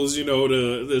Shawn Michaels,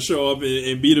 to show up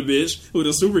and beat a bitch with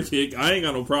a super kick. I ain't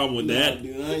got no problem with that.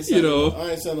 Dude, I ain't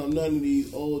signing on none of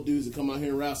these old dudes to come out here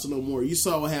and wrestle no more. You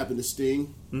saw what happened to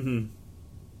Sting. Mm-hmm.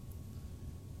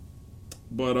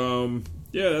 But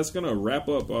Yeah, that's going to wrap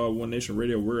up One Nation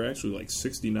Radio. We're actually like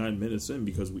 69 minutes in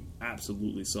because we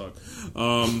absolutely suck.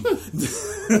 You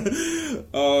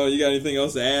got anything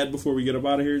else to add before we get up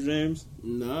out of here, James?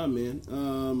 Nah, man.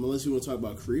 Unless you want to talk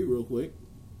about Creed real quick.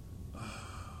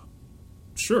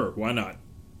 Sure, why not?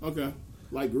 Okay.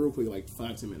 Like, real quick, like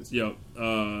 5-10 minutes. Yep.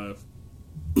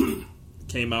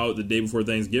 Came out the day before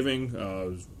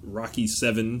Thanksgiving. Rocky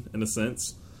 7, in a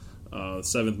sense.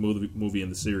 7th movie in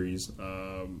the series.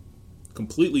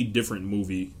 Completely different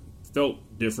movie. Felt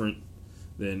different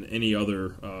than any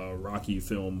other Rocky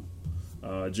film.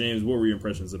 James, what were your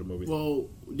impressions of the movie? Well,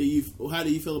 how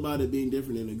do you feel about it being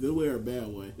different, in a good way or a bad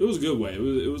way? It was a good way.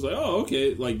 It was like, oh,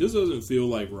 okay, like this doesn't feel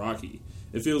like Rocky.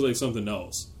 It feels like something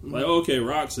else. Mm-hmm. Like, okay,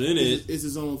 Rock's in it. It's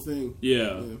his own thing.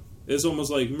 Yeah. It's almost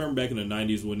like, remember back in the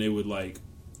 90s when they would like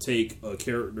take a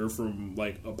character from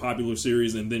like a popular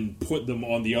series and then put them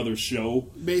on the other show?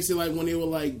 Basically, like when they would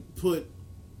like put,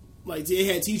 like they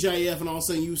had TGIF and all of a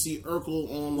sudden you see Urkel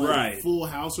on like Full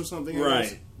House or something.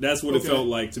 Right. That's what it felt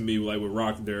like to me, like with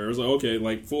Rock there. It was like, okay,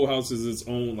 like Full House is its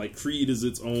own, like Creed is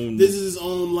its own. This is its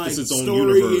own like its own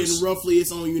story universe. and roughly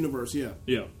its own universe. Yeah.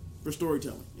 Yeah. For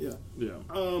storytelling. Yeah. Yeah.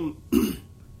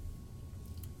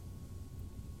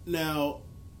 Now,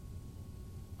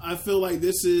 I feel like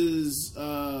this is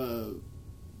how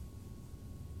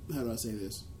do I say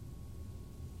this?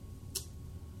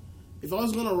 If I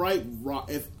was gonna write,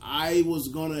 if I was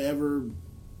gonna ever,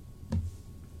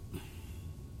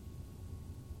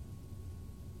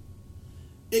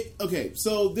 okay.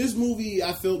 So this movie,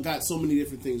 I feel, got so many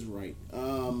different things right.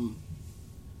 I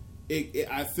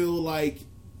feel like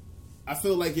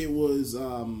it was.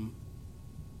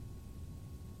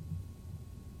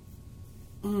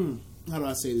 How do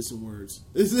I say this in words?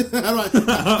 How do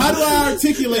I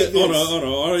articulate this? Hold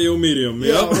on. Audio medium.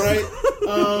 Yeah, right.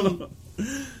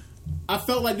 I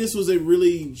felt like this was a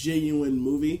really genuine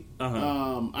movie.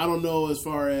 Uh-huh. I don't know as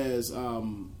far as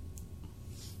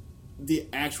the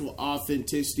actual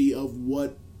authenticity of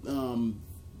what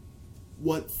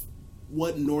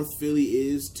North Philly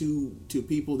is to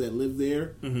people that live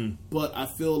there. Mm-hmm. But I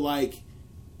feel like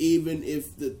even if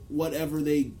whatever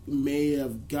they may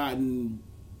have gotten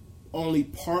only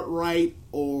part right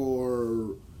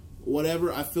or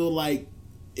whatever, I feel like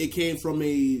it came from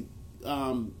a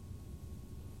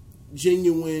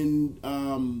genuine.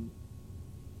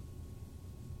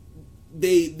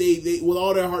 They with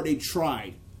all their heart they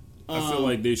tried. I feel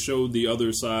like they showed the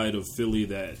other side of Philly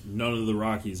that none of the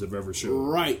Rockies have ever shown.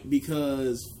 Right,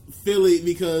 because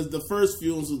the first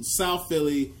few was South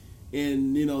Philly,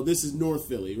 and this is North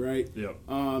Philly, right? Yep.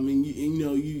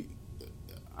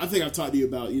 I think I've talked to you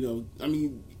about, I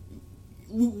mean,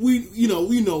 we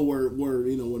know where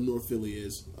what North Philly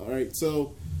is. All right,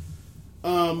 so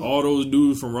all those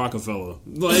dudes from Rockefeller,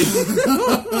 like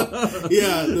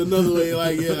yeah, another way,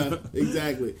 like yeah,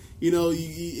 exactly.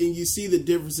 You see the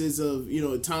differences of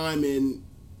time and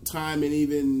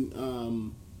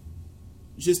even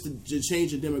just to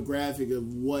change the demographic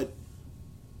of what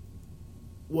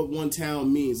one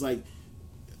town means, like.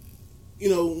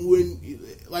 When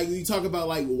like you talk about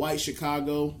like white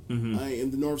Chicago in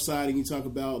the North Side, and you talk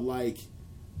about like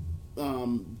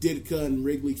Ditka and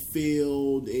Wrigley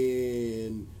Field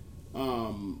and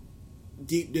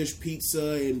deep dish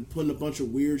pizza and putting a bunch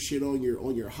of weird shit on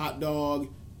your hot dog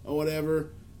or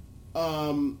whatever,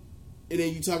 and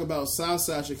then you talk about South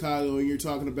Side Chicago, and you're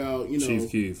talking about Chief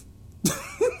Keef,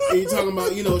 and you're talking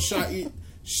about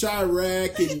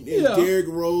Chirac and Derrick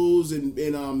Rose and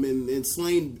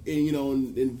Slane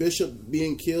and Bishop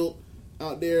being killed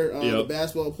out there, the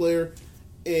basketball player,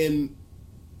 and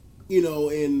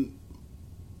and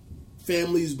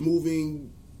families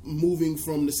moving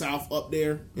from the South up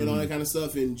there and all that kind of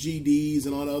stuff, and GDs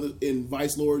and all the other and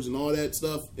vice lords and all that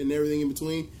stuff and everything in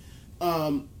between.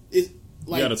 It's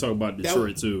like, you got to talk about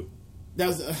Detroit too. That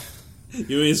was.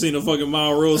 You ain't seen a fucking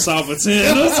mile road south of 10.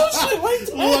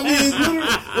 It's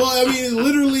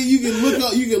literally you can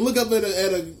look up at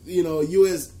a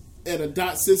US at a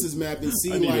dot census map and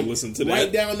see like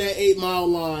right down that 8 mile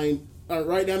line,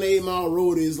 right down the 8 mile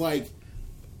road is like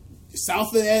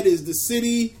south of that is the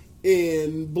city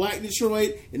in Black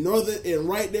Detroit, and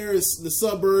right there is the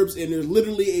suburbs, and there's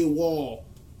literally a wall.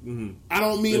 Mm-hmm. I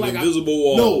don't mean like invisible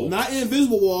wall. No, not an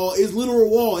invisible wall. It's literal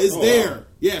wall. It's there. Wow.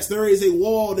 Yes, there is a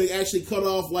wall that actually cut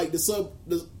off like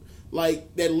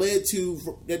that led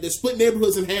to that split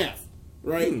neighborhoods in half.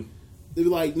 Right? They were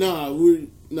like,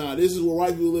 this is where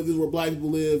white people live. This is where black people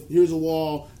live. Here's a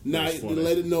wall. Now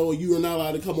let it know you are not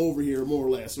allowed to come over here, more or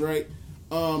less. Right?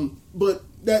 But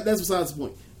that's besides the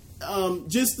point.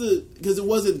 Just because it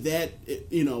wasn't that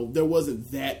there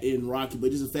wasn't that in Rocky, but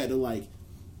just the fact that like.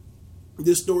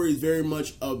 this story is very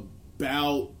much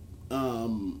about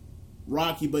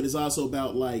Rocky, but it's also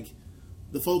about like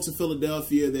the folks in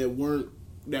Philadelphia that were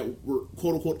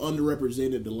quote unquote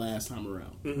underrepresented the last time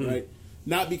around, right?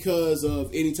 Not because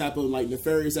of any type of like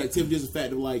nefarious activity, just the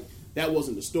fact of like that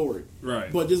wasn't the story,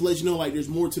 right? But just let you know like there's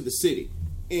more to the city,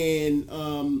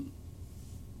 and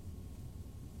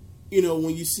you know,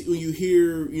 when you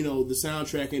hear, you know, the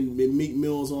soundtrack and Meek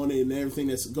Mill's on it and everything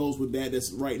that goes with that,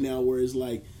 that's right now where it's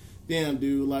like, damn,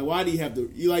 dude, like, why do you have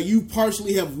to, like, you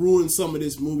partially have ruined some of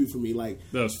this movie for me. Like,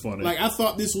 that's funny. Like, I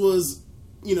thought this was,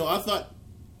 you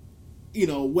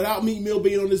know, without Meek Mill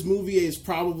being on this movie, it's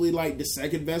probably like the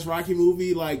second best Rocky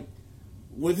movie. Like,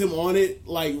 with him on it,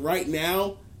 like, right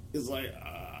now, it's like,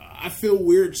 I feel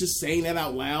weird just saying that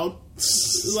out loud.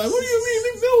 It's like, what do you mean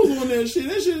Meek Mill was on that shit?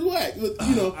 That shit is whack.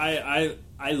 You know,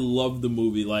 I love the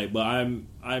movie, like, but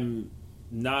I'm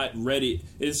not ready.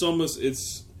 It's almost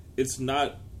it's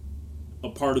not a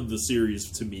part of the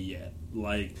series to me yet.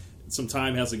 Like, some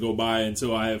time has to go by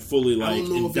until I have fully like I don't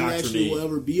know if it indoctrinated. actually will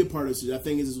ever be a part of the series. I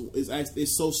think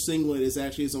it's so singular. It's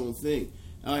actually its own thing.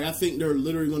 Like, I think they're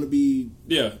literally going to be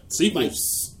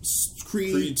sequels. Like,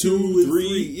 Creed 2,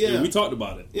 3. Yeah, we talked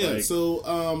about it. Yeah, like,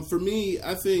 so for me,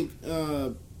 I think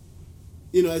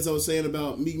you know, as I was saying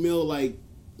about Meek Mill, like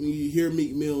when you hear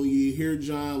Meek Mill, you hear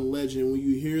John Legend, when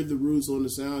you hear the Roots on the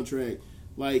soundtrack,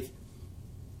 like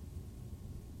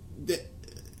that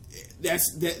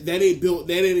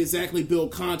ain't exactly Bill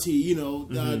Conti, you know,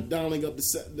 dialing up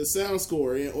the sound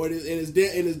score, and it's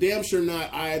damn sure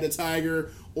not Eye of the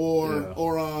Tiger or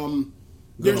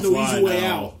There's No Easy Way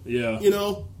Out. Yeah, you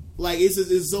know. Like,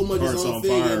 it's so much its own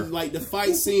thing, fire. and like the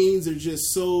fight scenes are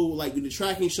just so like the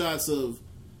tracking shots of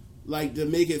like to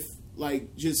make it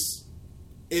like just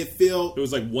it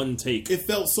was like one take. It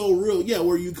felt so real, yeah.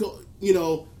 Where you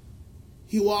know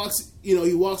he walks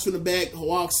from the back,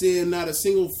 walks in, not a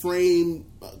single frame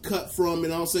cut from,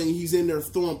 and all of a sudden he's in there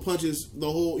throwing punches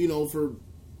the whole for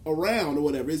a round or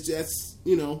whatever. It's just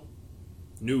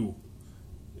new.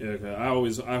 Yeah, I hold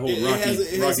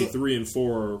Rocky 3 and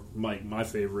 4 like my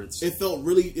favorites. It felt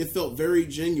very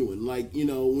genuine. Like, you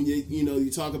know, when you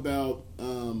talk about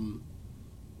when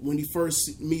he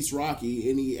first meets Rocky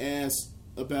and he asks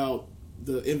about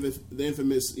the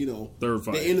infamous, you know, third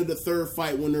fight. The end of the third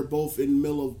fight when they're both in the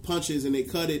middle of punches and they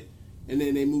cut it and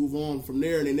then they move on from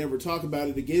there and they never talk about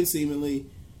it again seemingly.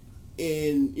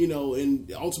 And, you know,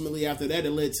 and ultimately after that it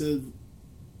led to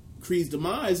Creed's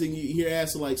demise, and you hear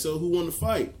asked like, so who won the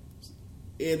fight?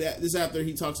 And this after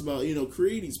he talks about, you know,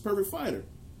 Creed, he's a perfect fighter.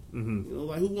 You know,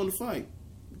 like, who won the fight?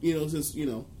 You know, since you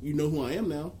know who I am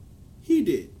now, he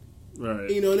did. Right.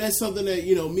 You know, that's something that,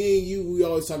 you know, me and you, we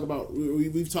always talk about.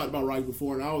 We've talked about Rocky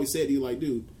before, and I always said to you, like,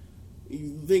 dude,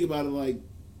 you think about it, like,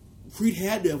 Creed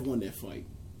had to have won that fight.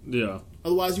 Yeah.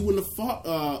 Otherwise, you wouldn't have fought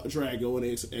Drago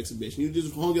in the exhibition. You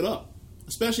just hung it up.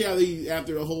 Especially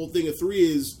after the whole thing of 3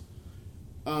 is.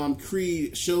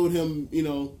 Creed showed him, you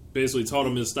know, basically taught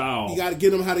him his style. You got to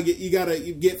get him how to get. You got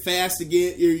to get fast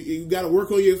again. You got to work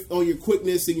on your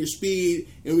quickness and your speed,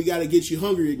 and we got to get you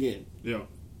hungry again. Yeah.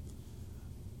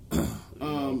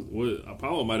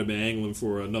 Apollo might have been angling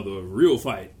for another real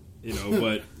fight, you know,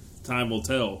 but time will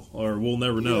tell, or we'll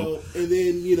never know. You know. And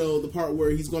then, you know, the part where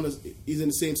he's in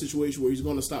the same situation where he's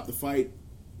gonna stop the fight,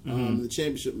 the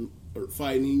championship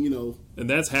fight, and you know, and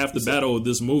that's half the battle of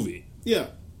this movie. Yeah.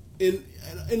 And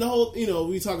the whole, you know,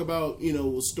 we talk about, you know,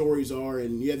 what stories are,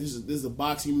 and yeah, this is a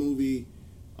boxing movie.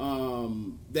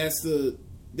 That's the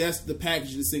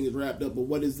package this thing is wrapped up. But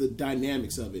what is the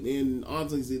dynamics of it? And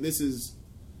honestly, these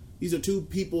are two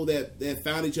people that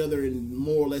found each other and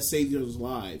more or less saved each other's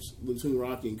lives between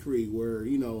Rocky and Creed. Where,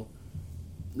 you know,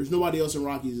 there's nobody else in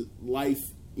Rocky's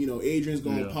life. You know, Adrian's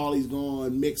gone, Paulie's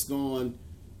gone, Mick's gone,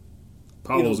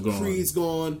 Paulo's gone, Creed's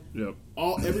gone. Yep,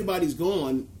 everybody's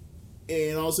gone.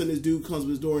 And all of a sudden, this dude comes to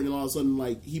his door, and then all of a sudden,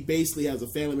 like, he basically has a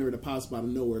family member that pops out of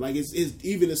nowhere. Like,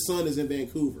 even his son is in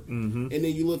Vancouver. And then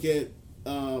you look at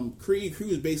Creed. Creed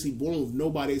was basically born with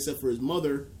nobody except for his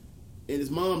mother, and his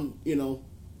mom, you know,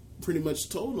 pretty much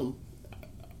told him,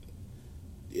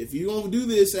 if you're going to do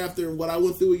this after what I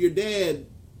went through with your dad,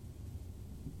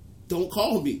 don't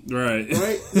call me. Right.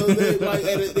 So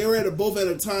they were both at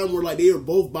a time where, like, they were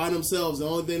both by themselves. The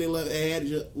only thing they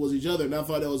had was each other. And I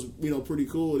thought that was, you know, pretty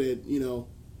cool that, you know,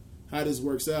 how this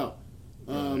works out.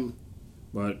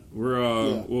 But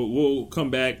we'll come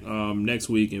back next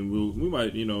week, and we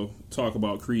might, you know, talk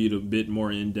about Creed a bit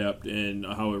more in depth and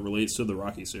how it relates to the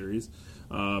Rocky series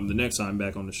the next time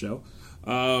back on the show.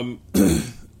 But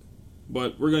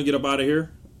we're gonna get up out of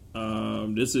here.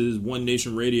 This is One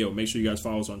Nation Radio. Make sure you guys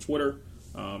follow us on Twitter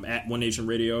at One Nation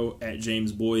Radio, at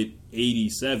James Boyd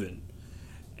 87.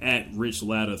 at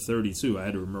RichLatta32. I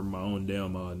had to remember my own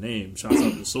damn name. Shouts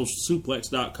out to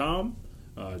SocialSuplex.com.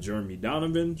 Jeremy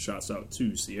Donovan. Shouts out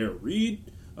to Sierra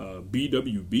Reed.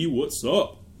 BWB, what's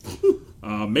up?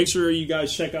 Make sure you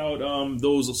guys check out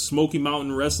those Smoky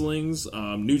Mountain Wrestlings.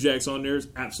 New Jack's on there. It's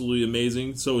absolutely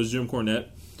amazing. So is Jim Cornette.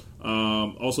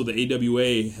 Also, the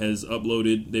AWA has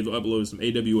uploaded. They've uploaded some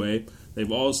AWA.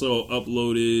 They've also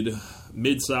uploaded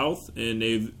Mid-South, and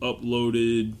they've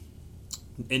uploaded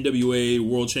NWA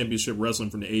World Championship Wrestling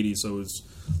from the 80s. So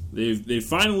they've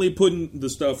finally put the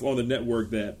stuff on the network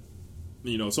that,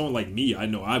 you know, someone like me, I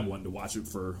know I've wanted to watch it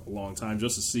for a long time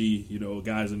just to see, you know,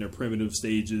 guys in their primitive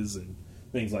stages and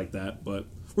things like that. But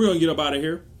we're going to get up out of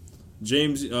here.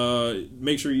 James,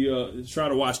 make sure you try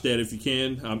to watch that if you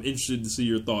can. I'm interested to see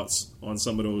your thoughts on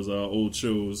some of those old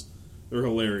shows. They're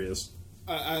hilarious.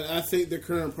 I think the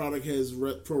current product has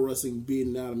pro wrestling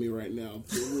beaten out of me right now.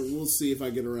 We'll see if I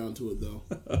get around to it, though.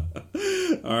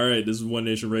 All right, this is One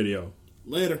Nation Radio.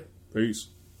 Later. Peace.